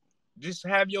time, just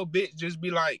have your bitch just be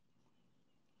like,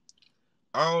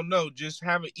 I don't know, just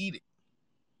have her eat it.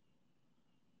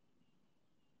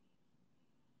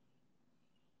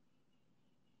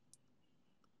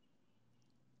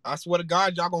 I swear to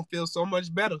God, y'all gonna feel so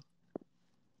much better.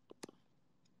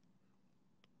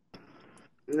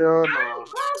 Yeah, no.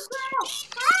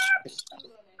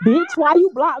 Bitch, why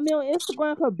you block me on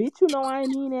Instagram? Cause bitch, you know I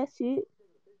ain't mean that shit.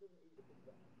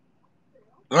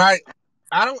 Like,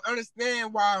 I don't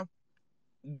understand why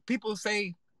people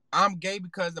say I'm gay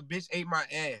because a bitch ate my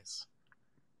ass.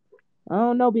 I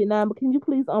don't know, Big Nine, but can you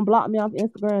please unblock me off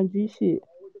Instagram G shit?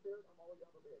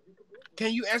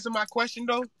 Can you answer my question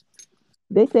though?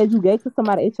 They said you gay cause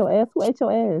somebody ate your ass. Who ate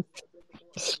your ass?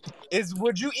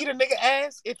 Would you eat a nigga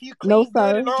ass if you No, clean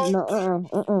good sir. and all?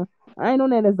 No, I ain't on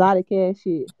that exotic ass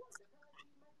shit.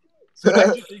 So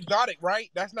that's just exotic, right?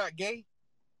 That's not gay.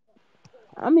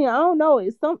 I mean, I don't know.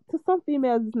 It's to some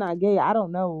females it's not gay. I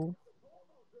don't know.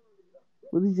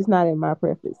 But it's just not in my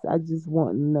preference. I just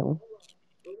want to know.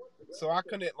 So I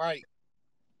couldn't like.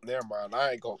 Never mind.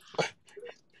 I ain't gonna.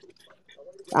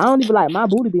 I don't even like my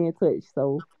booty being touched,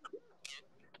 so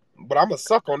But I'm gonna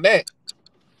suck on that.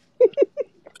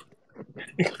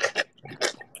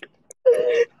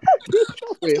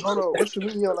 Wait, hold on. What you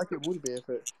mean you don't like your booty being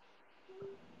fat?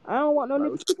 I don't want no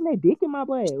Like, nigga sticking their dick in my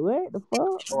butt. What the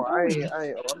fuck? oh,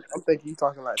 No. I'm thinking you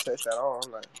talking like touch that on.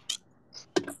 I'm like,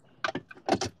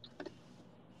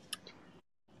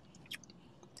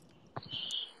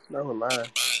 never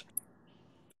mind.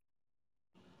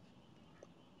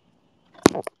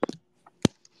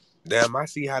 Damn, I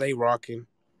see how they rocking.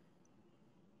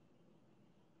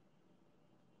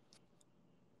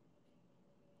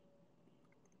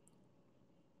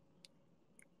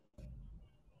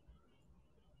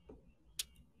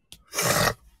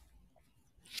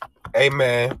 Hey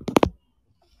man,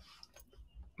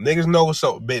 niggas know what's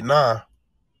up, Bit Nah.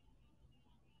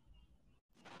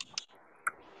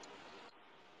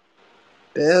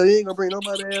 The hell, you ain't gonna bring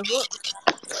nobody ass up.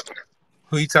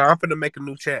 Who you tell? I'm finna make a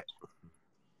new chat.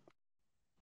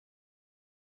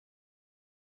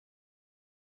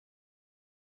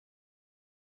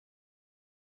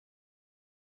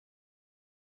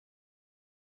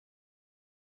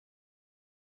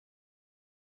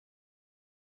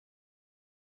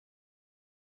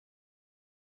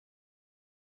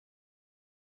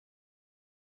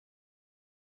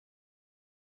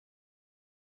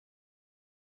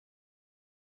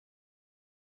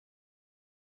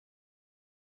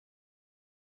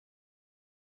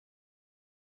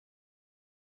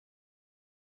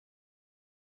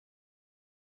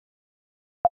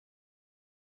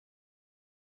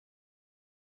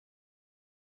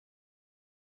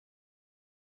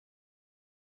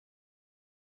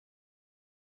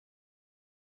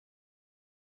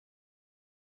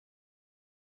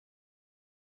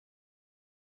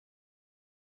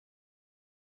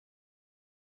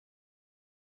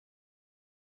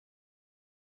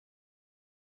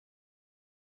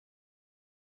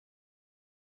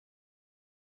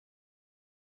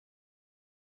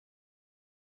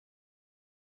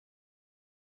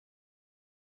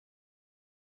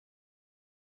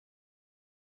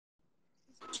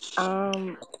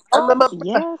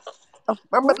 Yes. Of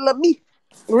course. Remember me.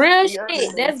 Real Yeah,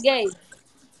 shit. That's gay.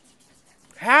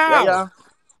 How? yeah.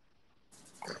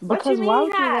 What Because you why mean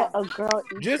would you let how? a girl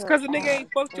eat Just your cause a nigga ass? ain't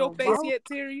fucked your And why face would yet,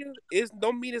 Tyria, it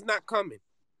don't mean it's not coming.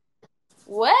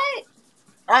 What? You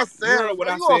I said, heard what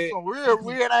bro, I you on said. some real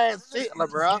weird ass shit,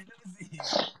 bro.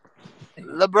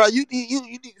 Bro, you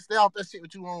need to stay off that shit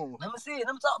with you on. Let me see.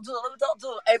 Let me talk to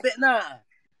her. Hey, Bit Nine.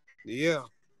 Yeah.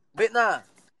 Bit Nine.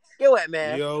 Get what,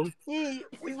 man? Yo.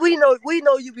 We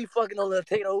know you be fucking on Lil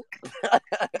Tato.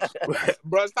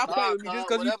 Bro, stop playing with me. Just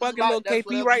because you fucking Lil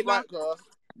KP right now.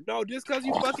 No, just because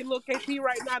you fucking Lil KP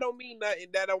right now don't mean nothing.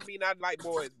 That don't mean I like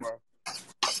boys, bro.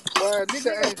 Boy,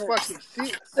 nigga ain't fucking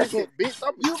shit. Sick bitch.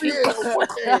 I'm scared of your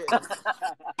fucking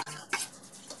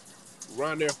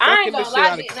Run there I fucking ain't the gonna shit lie,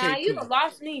 out of bitch. Nah, you KP. done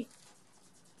lost me.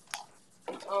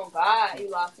 Oh God, you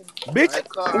lost me. Bitch, I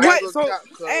what? ain't gonna So, count,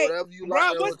 cuz. hey, Whatever you bro, like,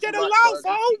 that's what's what that you a like, law, cuz.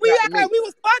 phone? Just keep We it act out like of we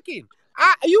was fucking.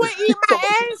 You ain't eating my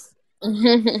ass.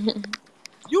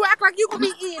 You act like you gonna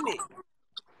be eating it.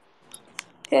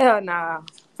 Hell nah,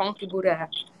 funky booty ass.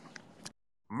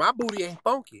 My booty ain't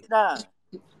funky. Nah.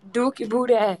 Dookie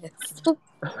booty ass.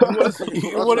 You wanna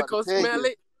I'm trying to go tell smell you.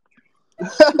 it?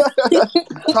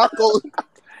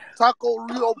 Taco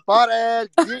Rio body ass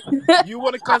dick. You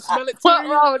wanna come smell it, What Tyria?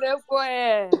 wrong with that boy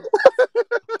ass?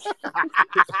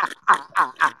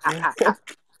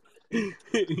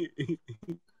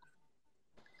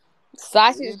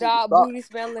 Sausage dog Stop. booty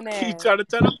smelling He ass. trying to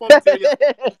turn up on Tyria.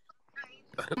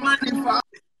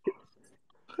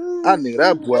 I nigga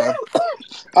that boy.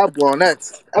 I boy on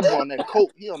that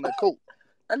coke. He on that coke.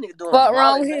 That nigga doing What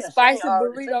wrong Molly, with man. his Shane spicy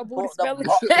already said he burrito booty bumped up smelling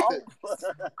off.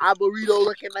 I burrito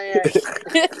looking ass.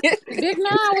 Big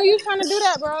Nine, when you trying to do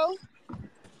that, bro?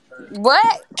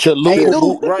 What? Hey, Chalupa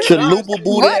dude, right now it's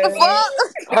booty What the ass. fuck?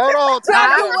 Hold on, Trying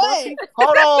to Ty. do what?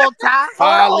 Hold on, Ty. Hold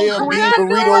Five on, little twin. beef Trying to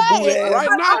do burrito booty what? ass. Right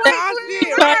now, Ty.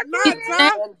 Shit. Right now, Ty.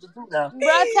 Bro,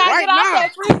 try to Right get off now.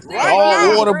 that free spit, Right bro.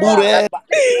 now. For real. Booty ass.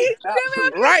 Send me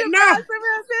a Right picture, bro. now. Send me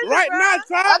a picture, Right bro. now,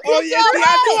 Ty. A Oh, picture yeah, of see,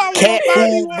 I knew what? I was going to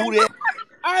find me one.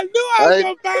 I knew I was Hey,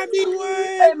 going to find me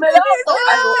Hey, one. man, y'all so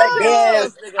angry with that gay Oh,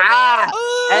 ass nigga, man.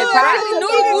 Hey, Ty. Especially oh,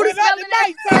 noodle she booty going out smelling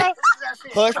tonight, ass. Ty.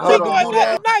 She hold going on.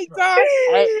 out tonight, Ty.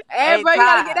 Hey, bro, you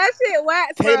gotta get Ty. that shit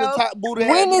waxed, bro.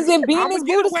 Winners and I'm beanies going to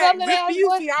get booty it wet smelling just for ass, you,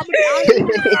 boy. see. I'm even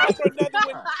going to find for another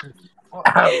one.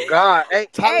 Oh God. Hey,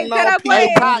 Hey, tell that hey,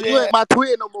 boy, Ty, you ain't my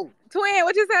twin no more. twin,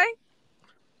 what you say?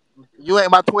 You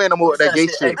ain't my twin no more with that gay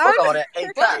Hey, shit. fuck all that. Hey,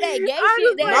 Fuck Ty. that gay I'm shit,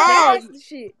 just that No. nasty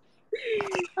shit.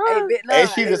 Hey, Bit Nine.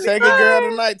 Hey, Bit Nine.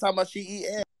 tonight talking about she eat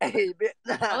ass. Hey, Bit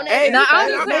On Nine. that Hey, Nah, I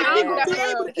and, don't nasty do I, that. and I she don't do going shit. to that be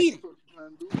for able real. to eat it.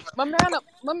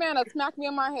 My man smacked me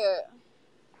in my head.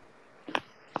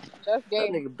 That's That gay.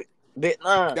 nigga Bit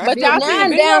Nine. That's But Big y'all not seen the gay. Nine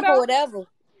video down for though? whatever.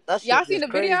 That Y'all shit seen just the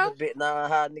crazy, video? Bit Nine.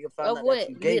 How a nigga Of found out that what?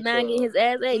 you gay, Big Nine cuz. get his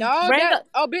ass ate. No, Bring that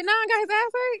up. Big Nine got his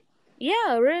ass ate.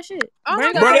 Yeah, real shit. Oh my Bring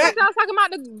up Bro, god, I that thought that, y'all was talking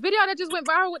about the video that just went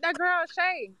viral with that girl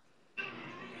Shay.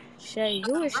 Shay.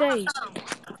 Who is Shay?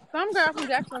 Some girl from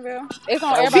Jacksonville. It's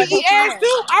on That she everybody weak. eat post ass now.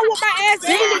 too. I want my ass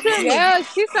Send it to ate. me. Yeah,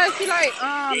 she said she like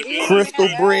eat her man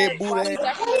ass while he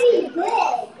jacking her shit.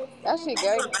 That shit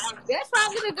gay. That's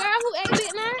probably the girl who ate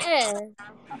Big Nine ass.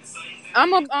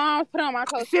 I'ma put it on my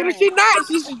close Shit, if friend. she not,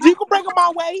 she can bring them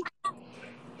my way.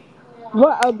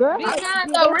 What, a girl Big Nine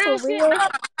did go that real for shit real?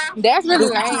 though. That's really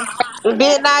lame.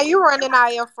 Bitch, now you running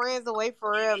all your friends away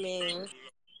for real, man.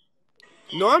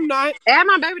 No, I'm not. Add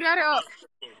my baby daddy up.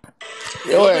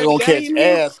 Yo Your ain't baby gonna daddy catch in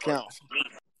here? ass counts.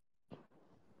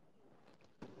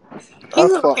 He I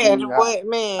gonna fuck catch nigga got. what, I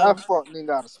man? fuck nigga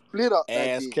got to split up that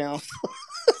Ass dick. counts.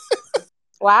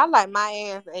 Well, I like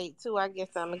my ass ate too. I guess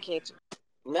I'm gonna catch it.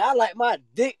 Man, I like my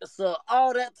dick to suck.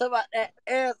 All that talk about that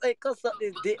ass ain't come suck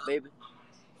this dick, baby.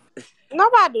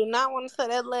 Nobody do not want to suck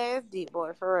that last dick,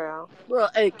 boy, for real. Bro,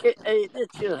 hey,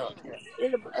 just chill out.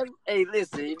 Hey,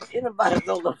 listen, if anybody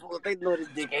know the fuck, they know this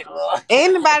dick ain't wrong.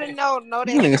 Anybody know You that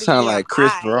nigga shit is sound damn like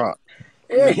Chris high. Rock.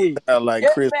 Hey, Sound like yeah,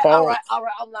 Chris man, all Paul. right,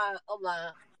 I'm lying.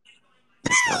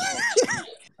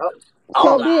 Oh, I'm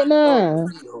So lying. Big Oh, look Nine.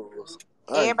 at these hoes.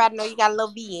 Everybody know you got a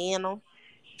little V in them.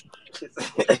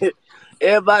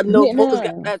 Everybody know Big folks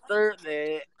got Nine. that third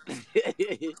leg.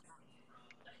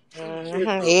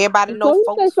 Everybody know So he say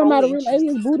folks 4 somebody really ate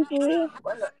inches. his booty for real?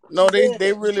 No, they Yeah.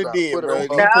 She really gotta did, put it on bro. her. He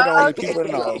put it on the No, people to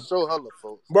She gotta know. show her the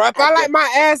folks. Bro, if I like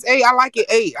my ass ate, I like it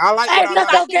ate. I like hey, what I shut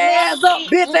like. your gay ass up,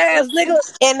 bitch ass nigga.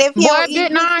 And if he Boy, don't eat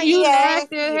Big pussy, Nine, he you ass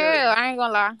nasty as eater. hell. I ain't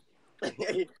gonna lie.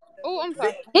 Oh, I'm Bitch,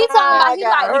 sorry. He talking I about he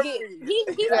got like to get herpes. he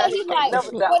That said Yeah. he nigga ain't like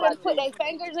never got for my them to put dick. their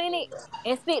fingers in it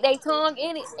and stick their tongue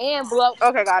in it and blow.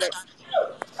 Okay, got it.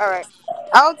 All right.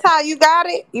 Oh, Ty, you got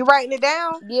it? You writing it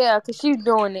down? Yeah, cause she's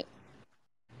doing it.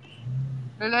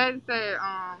 The lady said,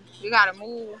 you gotta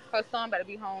move. Her son better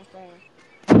be home soon.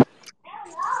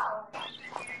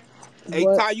 Hey,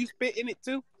 What? Ty, you spit in it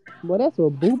too? Boy, that's where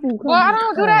boo boo Boy, I come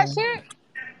don't do that from. shit.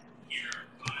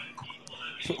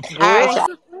 For All real? right. I'm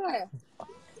just playing.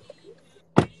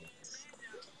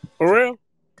 For real?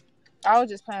 I was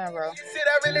just playing, bro.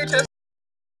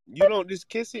 You don't just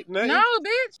kiss it, No, nothing?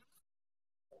 bitch.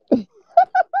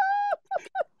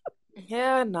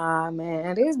 Hell nah,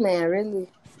 man. This man really.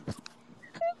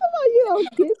 no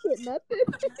kiss it, nothing.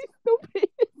 Stupid.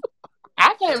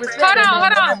 I can't respect that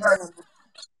man no more.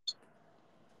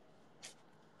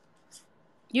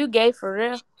 You gay for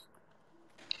real?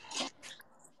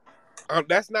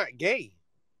 That's not gay.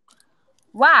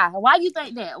 Why? Why you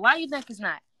think that? Why you think it's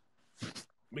not?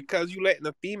 Because you letting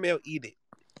a female eat it.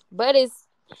 But it's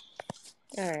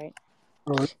all right.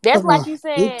 Oh, That's like you you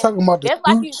said. talking about the That's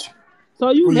like you. scooch? So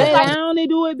you That's lay like down and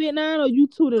do it, bit nine, or you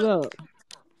toot it up?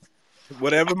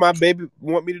 Whatever my baby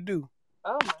want me to do.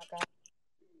 oh my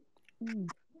god.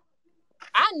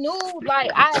 I knew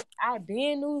like I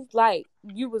been knew like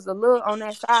you was a little on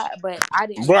that side, but I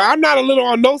didn't Bro, know. I'm not a little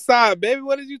on no side, baby.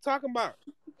 What is you talking about?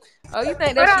 Oh, you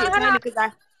think that shit funny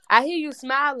because I hear you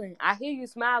smiling. I hear you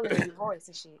smiling in your voice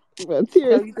and shit. Well,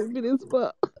 Tira So you stupid as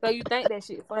fuck. so you think that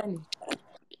shit funny?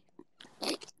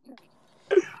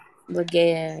 But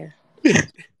yeah,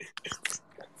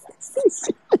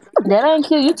 that ain't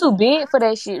cute. You too big for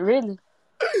that shit, really.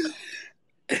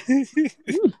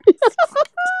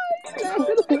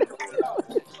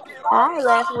 I ain't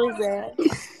laughing with that.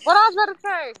 What I was about to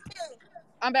say?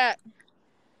 I'm back.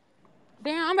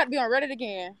 Damn, I'm about to be on Reddit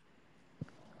again.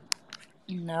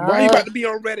 Why you No, about to be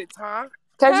on Reddit, Ty?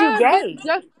 cause you gay.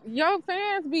 Your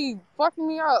fans be fucking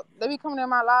me up. They be coming in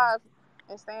my live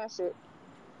and saying shit.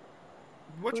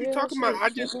 What you Real talking about? shit. I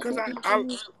just cause I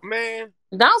man,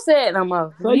 Don't say it no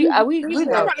more. So We y'all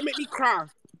know. about to make me cry.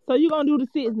 So you gonna do the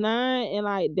 6ix9ine and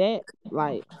like that,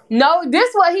 like No,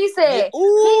 this what he Yeah. said.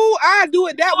 Ooh, I do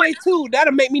it that way too.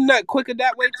 That'll make me nut quicker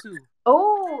that way too.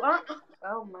 Oh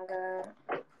my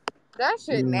god. That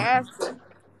shit nasty.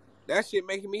 That shit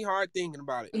making me hard thinking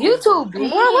about it. You too big.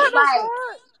 Boy, what the Like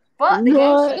fuck? fuck the gay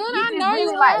what? shit. Then You I just know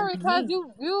really you like hairy because big.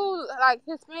 you like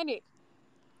Hispanic.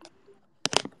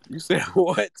 You said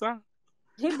what, Ty?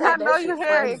 He I think know that you shit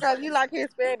hairy funny. because you like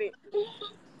Hispanic.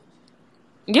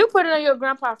 You put it on your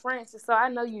grandpa Francis, so I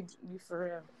know you for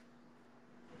real.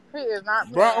 He is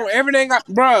not Bro, playing. on everything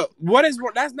bro, what is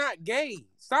that's not gay.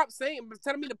 Stop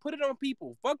telling me to put it on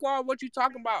people. Fuck all what you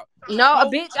talking about. No, No,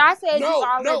 bitch, I said you no,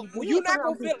 already you did put not it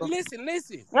on gonna feel. people. Listen.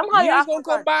 Let me hold your Years awkward gonna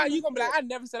come first. by, you gonna be like, I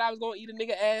never said I was gonna eat a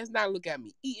nigga ass. Now look at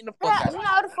me, eating the fuck out of it.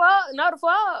 No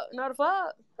the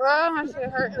fuck. Oh, my shit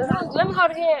hurt. Let me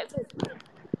hold the head too.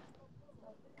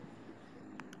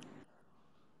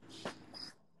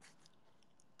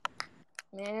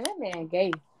 Man, that man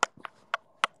gay.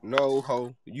 No,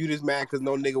 ho, you just mad because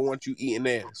no nigga want you eating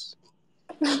ass.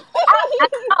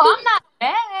 I'm not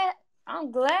mad.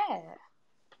 I'm glad.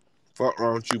 Fuck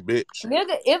wrong with you, bitch.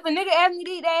 Nigga, if a nigga ask me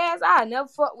to eat their ass, I'll never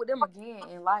fuck with them again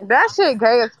in life. That shit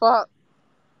gay as fuck.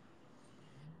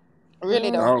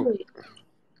 Really though. Oh.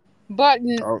 But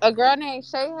a girl named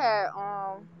Shay had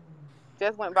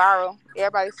just went viral.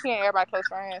 Everybody seeing everybody close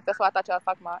friends. That's what I thought y'all was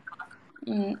talking about.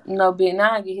 No, Big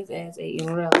Nine get his ass ate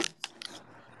in real.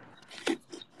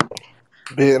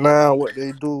 Vietnam, what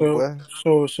they do, boy?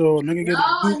 So nigga get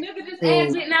No, nigga just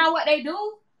ask Big Nine what they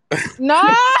do. No.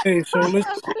 Hey, so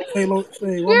listen. Say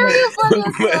one more. You funny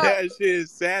as fuck. That shit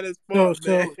is sad as fuck,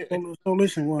 man. So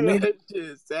listen, one nigga. That shit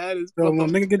is sad as So fuck. when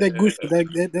nigga get that goose,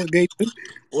 that's gay too.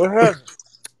 What happened?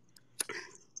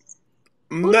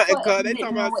 Nothing, cause they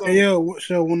talking about Hey, something. yo,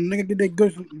 so when nigga get that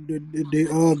goose,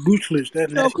 the goose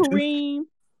that's So nasty too.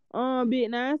 Kareem, Big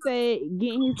Nine said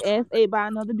getting his ass ate by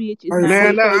another bitch is All right, not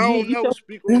Man, gay. nah, So I you don't would get never your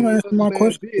speak you on ain't no answer other my man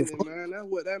question. business, man. That's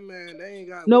what that man, they ain't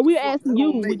got, No, what the we're fuck, that asking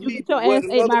you. don't Would make you me, get your what ass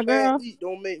ate another by man girl? eat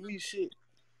don't make me shit.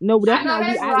 No, but I that's know not.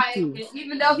 We that's asked right. you.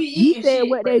 Even though he You eating said shit,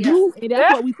 what but they yeah. do, and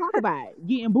that's what we talk about.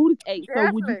 Getting booty ate. So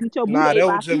would you Definitely. get your booty Nah, ate that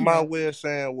by was a just my female? way of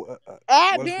saying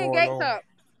Add what's Ben going Gates on. up.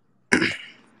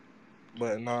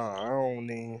 But nah, I don't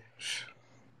need.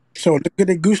 So nigga get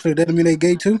that goose, that mean they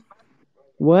gay too.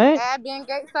 What? Add Ben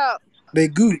Gates up. They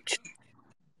gooch.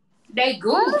 They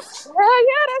What? goose. Hell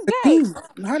yeah, that's gay. Goose.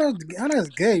 How that's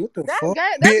gay? What the That's fuck? gay.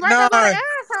 That's Bit right there by nine.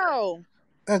 the asshole.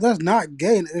 That's not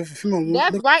gay. If a female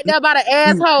That's lick right there by the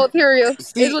goose, asshole, Tyria.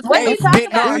 It's See, What between hey, you the talking Bit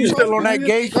about? nine, you yeah, still on that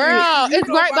gay shit? girl. you It's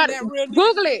know right by about the. that real nigga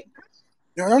Google shit. it.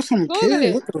 that's some Google kid.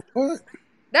 it. What the fuck?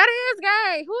 That is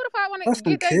gay. Who the fuck want That's to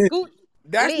some get their kid. goose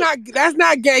That's lit?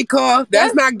 not gay, cuz. That's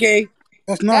That's not gay.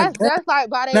 That's not that's gay. that's like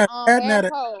by Not their not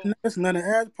asshole. that's not an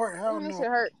ass part. Hell That no. shit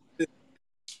hurt.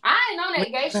 I ain't on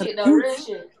that gay Not a shit though. Real gooch.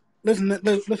 shit. Listen to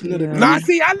the Yeah. Nah, gooch.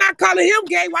 see, I'm not calling him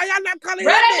gay. Why y'all not calling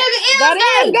Bro, him that that? That nigga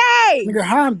is is gay. gay. Nigga,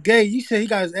 how I'm gay? You said he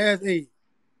got his ass ate.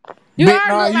 You Bit already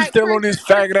nine, look you like still on this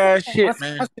faggot ass I shit, said,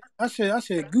 man. I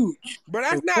said gooch. But The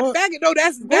that's not fuck? faggot though.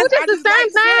 That's Gooch is I the just like same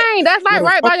thing. sex. That's like What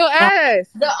the right fuck? by your ass.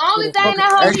 The What only the thing fuck?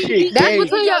 that hoe That need to shit be That's eating gay.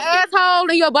 is between your your dick. asshole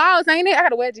and your balls, ain't it? I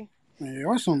got a wedgie.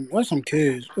 Man, that's some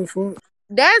kids. What the fuck?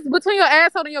 That's between your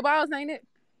asshole and your balls, ain't it?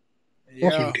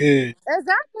 That's some Yeah. kids.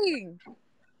 Exactly.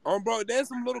 Bro, there's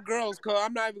some little girls, cuz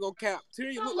I'm not even gonna cap.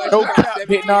 Tyria look like she No about cap, bitch.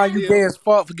 17 Nah, you still. gay as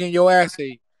fuck for getting your ass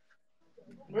ate.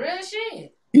 Real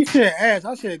shit. He said ass.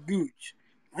 I said gooch.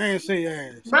 I ain't say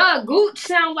ass. Bruh, gooch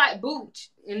sound like booch.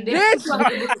 And that's the Bitch,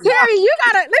 fucking booty. Terry, you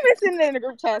gotta let me send it in the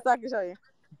group chat so I can show you.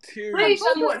 Cause Tyria. Please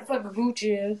show me Gooch is, what the fuck a gooch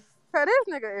is. cause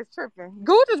this nigga is tripping.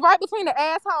 Gooch is right between the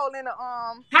asshole and the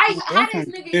How That's this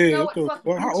some nigga even kid. know What what the the fuck a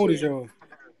fuck? How gooch old is is? y'all?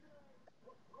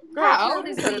 Girl, How Terry, old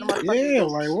let me is show you the he? motherfucking Yeah,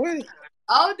 like gooch. what?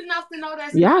 Old enough to know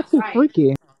that's Y'all not too right.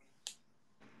 freaky.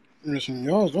 Listen,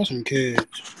 y'all some kids.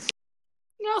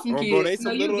 Y'all some Bro, kids. they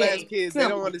No, some you little ass gay. kids. They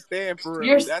don't Simple. understand for real.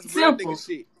 You're That's real nigga simple.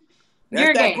 shit. That's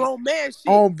You're that gay. grown man shit.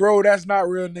 Oh, bro, that's not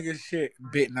real nigga shit,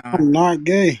 bitch. Nah, I'm not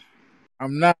gay.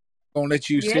 I'm not gonna let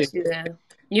you say Yes, you have.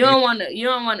 You it. don't want to. You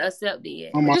don't want to accept it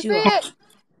yet, On What my you but you are. said?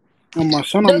 on my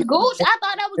son. The I'm gooch. not I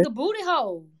thought that was gay. the booty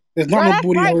hole. It's not Girl, no that's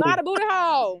booty right hole. by the booty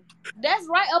hole. That's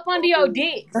right up under your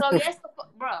dick. That's So a yes,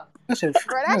 bro. that's a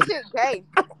Bro, that that's, shit gay.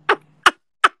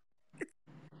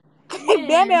 Bam Man,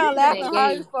 Bam this laughing man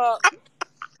hard gay. as fuck.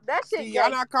 That See, shit y'all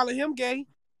gay. not calling him gay.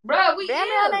 Bro, we Bam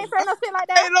Bam ain't is. say no shit like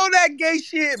that. Ain't on that gay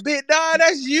shit, bitch. Nah,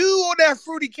 that's you on that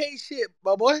fruity cake shit,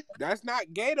 my boy. That's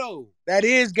not gay though. That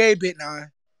is gay, bitch. Nah.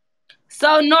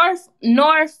 So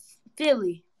North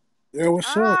Philly. yeah.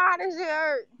 What's up? Ah, this shit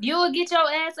hurt. You will get your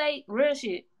ass ate. Real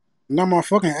shit. Not my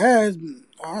fucking ass.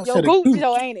 I Yo said a gooch, gooch.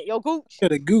 yo ain't it? Yo gooch. I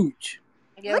said a gooch.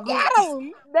 Yo, Look gooch. at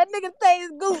him. That nigga say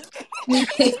it's gooch.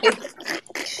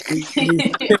 He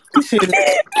said it.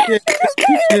 Yeah,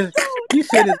 he said it. He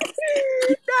said it.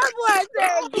 He That boy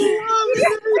said gooch.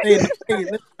 said it. Hey,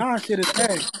 let Don said his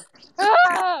ass.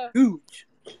 Ah. Gooch.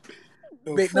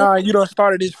 The Bitch, fuck. nah, you done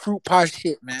started this fruit pie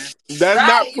shit, man. That's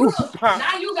not Right. You fruit pie.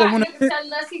 now you So got when niggas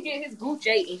telling us he get his gooch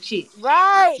ate and shit.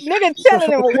 Right. Nigga so,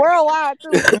 telling him worldwide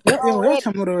too. yo, that's Already.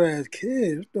 some little ass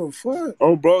kids. What the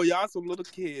fuck? Bro, y'all some little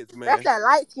kids, That's man. that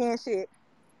light skin shit.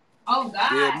 Oh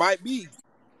Yeah, it God. might be.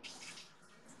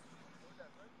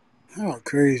 Oh,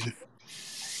 crazy.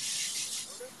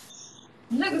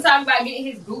 Niggas talking about getting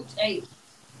his gooch ate.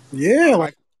 I Yeah, like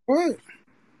like what?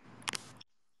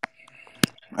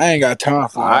 I ain't got time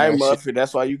for all Alright, that shit. Muffy,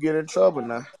 that's why you get in trouble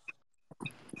now.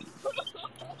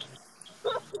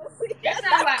 That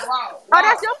sound like wow. Oh,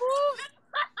 that's Wow. your food?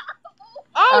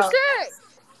 Oh Oh, shit.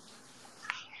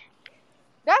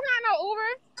 That's not no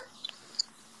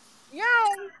Uber.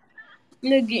 Yo.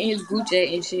 nigga getting his gooch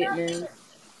ate and shit, man.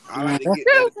 I Man, like to get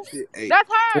that shit ate. That's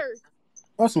hers.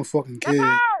 that's some fucking That's kids.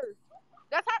 hers.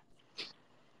 That's her.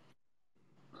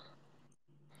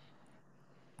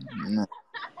 Nah.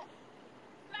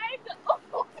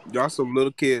 Y'all some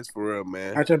little kids for real,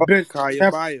 man. I just bitch Kaya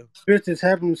have Baya. bitches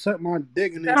having to suck my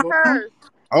dick and they That's go. hers.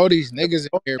 All these niggas in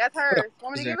Oh, here. That's What hers.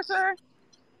 Want the me f- to is give it to her?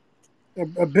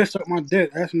 a bitch suck my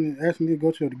dick, asking me to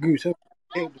go to the goose.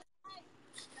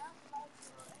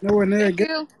 Nowhere near Thank gay.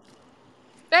 you.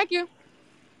 Thank you.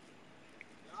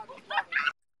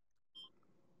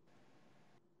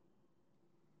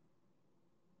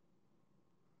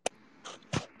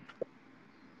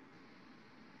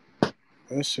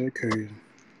 That shit crazy.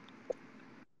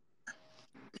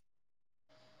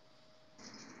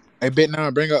 Hey, bitch,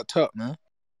 nah, bring up Tuck, man.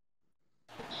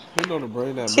 He know to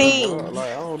bring that man up. Cheese. Like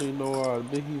I don't even know why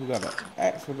Big even got to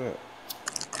ask for that.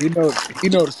 He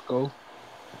know the score.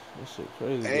 That shit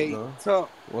crazy, big Hey, dog. Tuck,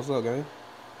 What's up, gang?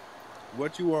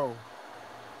 what you on?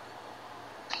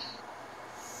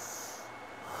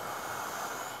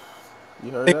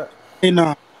 You heard Hey, that? hey,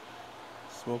 nah,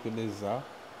 Smoking this za.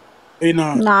 hey,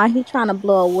 nah. Nah, he trying to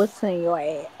blow a what's in your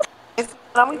ass.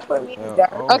 Let me put me in Hell, dirt.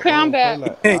 Oh, I Okay, I'm don't play back.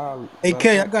 like Hey, I. hey, Matter of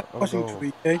K, I fact, got a I'm question gone. for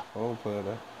you, K. I don't play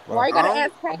that. Bye. Why you I gotta don't,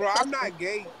 ask Kay bro. a I'm question? not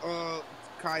gay.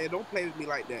 Kaya, don't play with me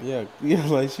like that. Yeah, yeah.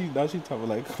 Like she talking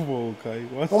like, come on, Kai.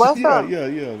 What's Yeah, up? yeah,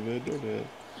 yeah, man. Do that.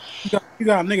 You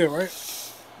got a nigga, right?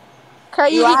 Kay,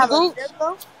 Do you I eat the have a gooch?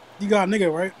 nigga? You got a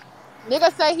nigga, right?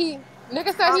 Nigga say he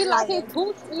Something like like his that.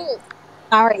 gooch licked.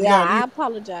 All right, You got a y'all. nigga. I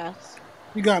apologize.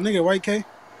 You got a nigga, right, K?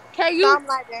 Kay, Something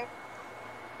like that.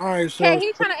 All right, Kay, so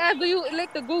he trying to ask, do you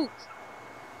lick the gooch?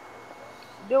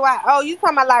 Do I? Oh, you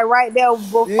talking about like right there yeah,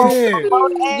 before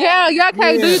the ass? Yeah,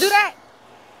 Kay, do yeah. you do that?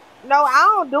 No,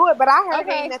 I don't do it, but I heard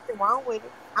there ain't Okay. nothing wrong with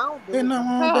it. I don't Ain't do it nothing though.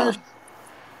 wrong with that. Huh.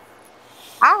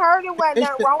 I heard it wasn't They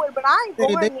nothing said, wrong with it, but I ain't they,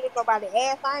 going near nobody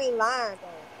ass. I ain't lying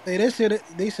though. they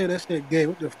said that shit gay.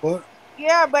 What the fuck?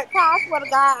 Yeah, but I swear to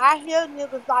God, I hear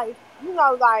niggas like,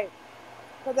 like,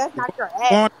 cause that's not your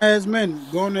ass.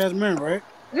 Going as men, right?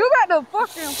 You got the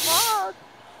fucking frog.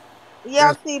 Yeah,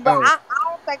 That's see, but oh, I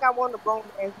don't think I want to grown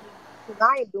ass niggas, cause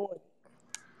I ain't doing it.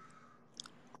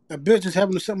 a bitch is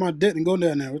having to suck my dick and go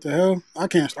down there. What the hell? I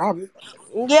can't stop it.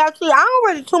 Yeah, see, I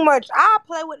don't really too much. I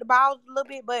play with the balls a little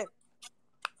bit, but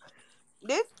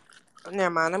This.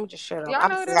 Never mind. Let me just shut up. Y'all I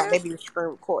know who forgot that they is? be screen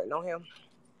recording on him.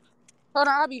 Hold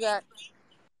on, I'll be back.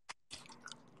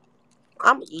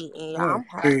 I'm eating, y'all. Oh, I'm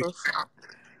hey. hungry.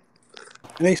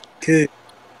 And they kid.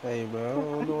 Hey, man, I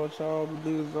don't know what y'all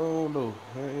niggas on, though.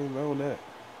 I ain't on that.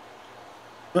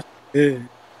 That's good.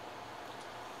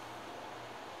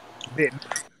 Bit.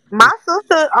 My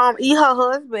sister eat her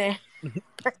husband.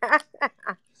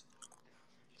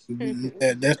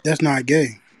 That's not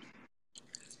gay.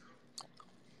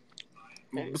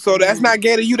 So that's not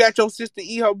gay to you that your sister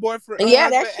eat her boyfriend, her Yeah,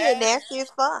 that husband shit ass? nasty as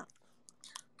fuck.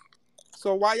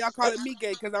 So why y'all calling me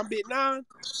gay? Because I'm bit 9?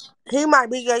 He might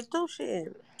be gay too,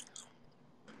 shit.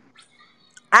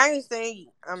 I ain't saying.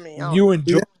 I mean, I don't You know.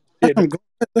 enjoy That's it. some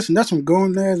listen. That's some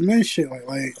grown ass men shit.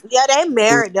 Like. Yeah, they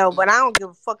married though, but I don't give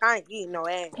a fuck. I ain't eating no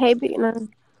ass. Hey, Big Nine.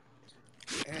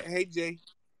 Hey, Jay.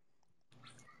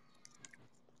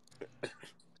 Big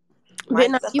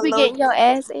Might Nine, suck you a be little getting your dick.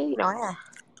 ass ate? No ass.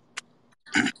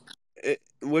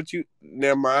 What you...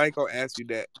 Never mind, I ain't gonna ask you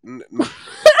that.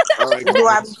 I ain't Do gonna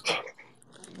I?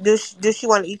 answer. Do she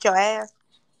want to eat your ass?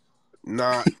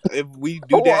 Nah, if we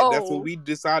do that, that's what Whoa. we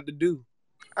decide to do.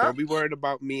 Uh, Don't be worried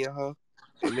about me and her.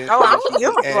 And then Oh, I if don't she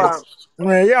give eat a fuck. ass,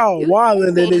 Man, y'all you wildin'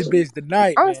 in this tripping. bitch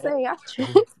tonight, I'm man. saying y'all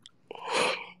tripping.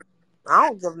 I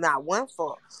don't give not one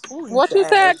fuck. Who eat What your you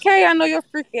said, ass? Kay? I know your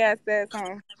freaky ass said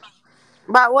something.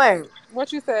 About what?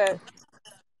 What you said?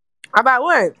 About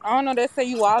what? I don't know. They say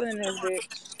you wild in this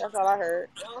bitch. That's all I heard.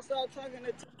 Y'all start talking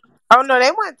to Oh no,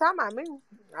 they weren't talking about me.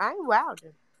 I ain't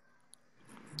wilding.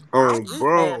 I oh, don't eat ass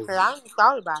bro. 'cause I ain't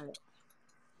thought about it.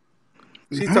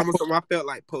 She How, told me something. I felt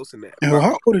like posting that. yo, But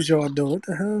how old is y'all though? What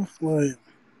the hell? Like,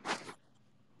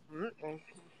 Mm-mm.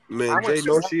 I man, went Jay to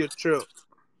know that. she a trip.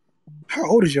 how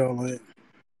old is y'all? Like,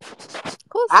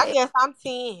 Who I said? guess I'm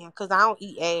 10 because I don't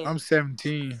eat ass. I'm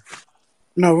 17.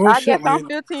 no real I shit. guess I'm Like,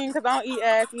 15 because I don't eat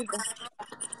ass either.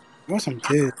 y'all some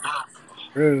kids,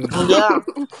 real. Yeah.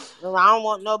 And I don't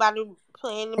want nobody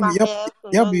playing in my Y'all, ass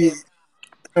or y'all none of be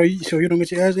that. so you don't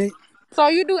get your ass ate? So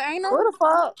you do anal? Who the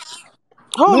fuck?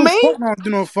 Who, No, me? fuck no, I don't do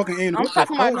no fucking anal. I'm What the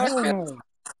talking about fuck? North Hell Carolina. no.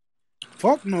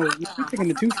 Fuck no. You taking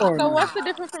it too far So now. what's the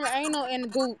difference from anal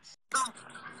and gooch?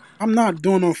 I'm not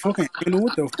doing no fucking anal.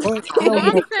 What the fuck? No, Hell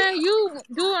I'm no. saying you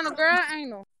doing a girl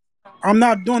anal. I'm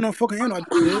not doing no fucking anal. I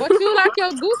just said. But you like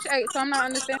your gooch ate, so I'm not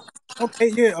understanding. Okay,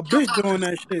 yeah, a bitch doing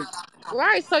that shit.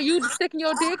 Right, so you sticking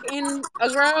your dick in a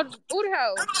girl's booty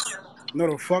hole.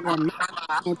 No, the fuck I'm not.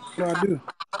 What I do?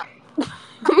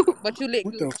 But you lick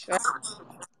What the? gooch, right?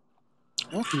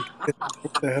 Y'all some kids.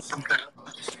 What the hell?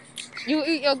 You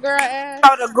eat your girl ass.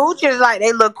 Oh, the gooch is like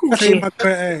they look That's ain't coochie. my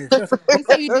good ass. You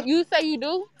say you do, you say you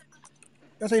do?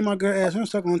 That's ain't my good ass. I'm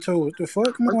suck on toes. What the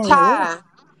fuck? Come on, like what? Ty.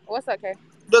 What's okay?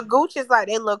 The gooch is like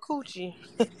they look coochie.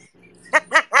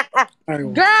 Like,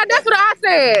 Girl, that's what I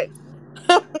said.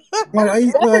 What is I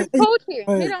eat, coochie? He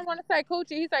like, don't want to say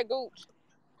coochie. He say gooch.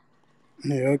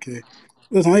 yeah, okay.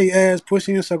 Listen, I eat ass,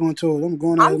 pussy, and suck on toes. I'm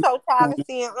going I'm ass. so tired On. of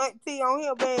seeing Auntie on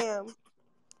here, bam.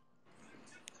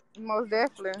 Most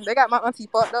definitely. They got my auntie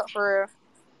fucked up for real.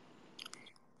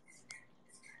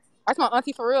 That's my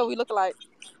auntie for real. We look alike.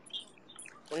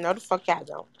 No, the fuck I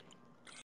don't.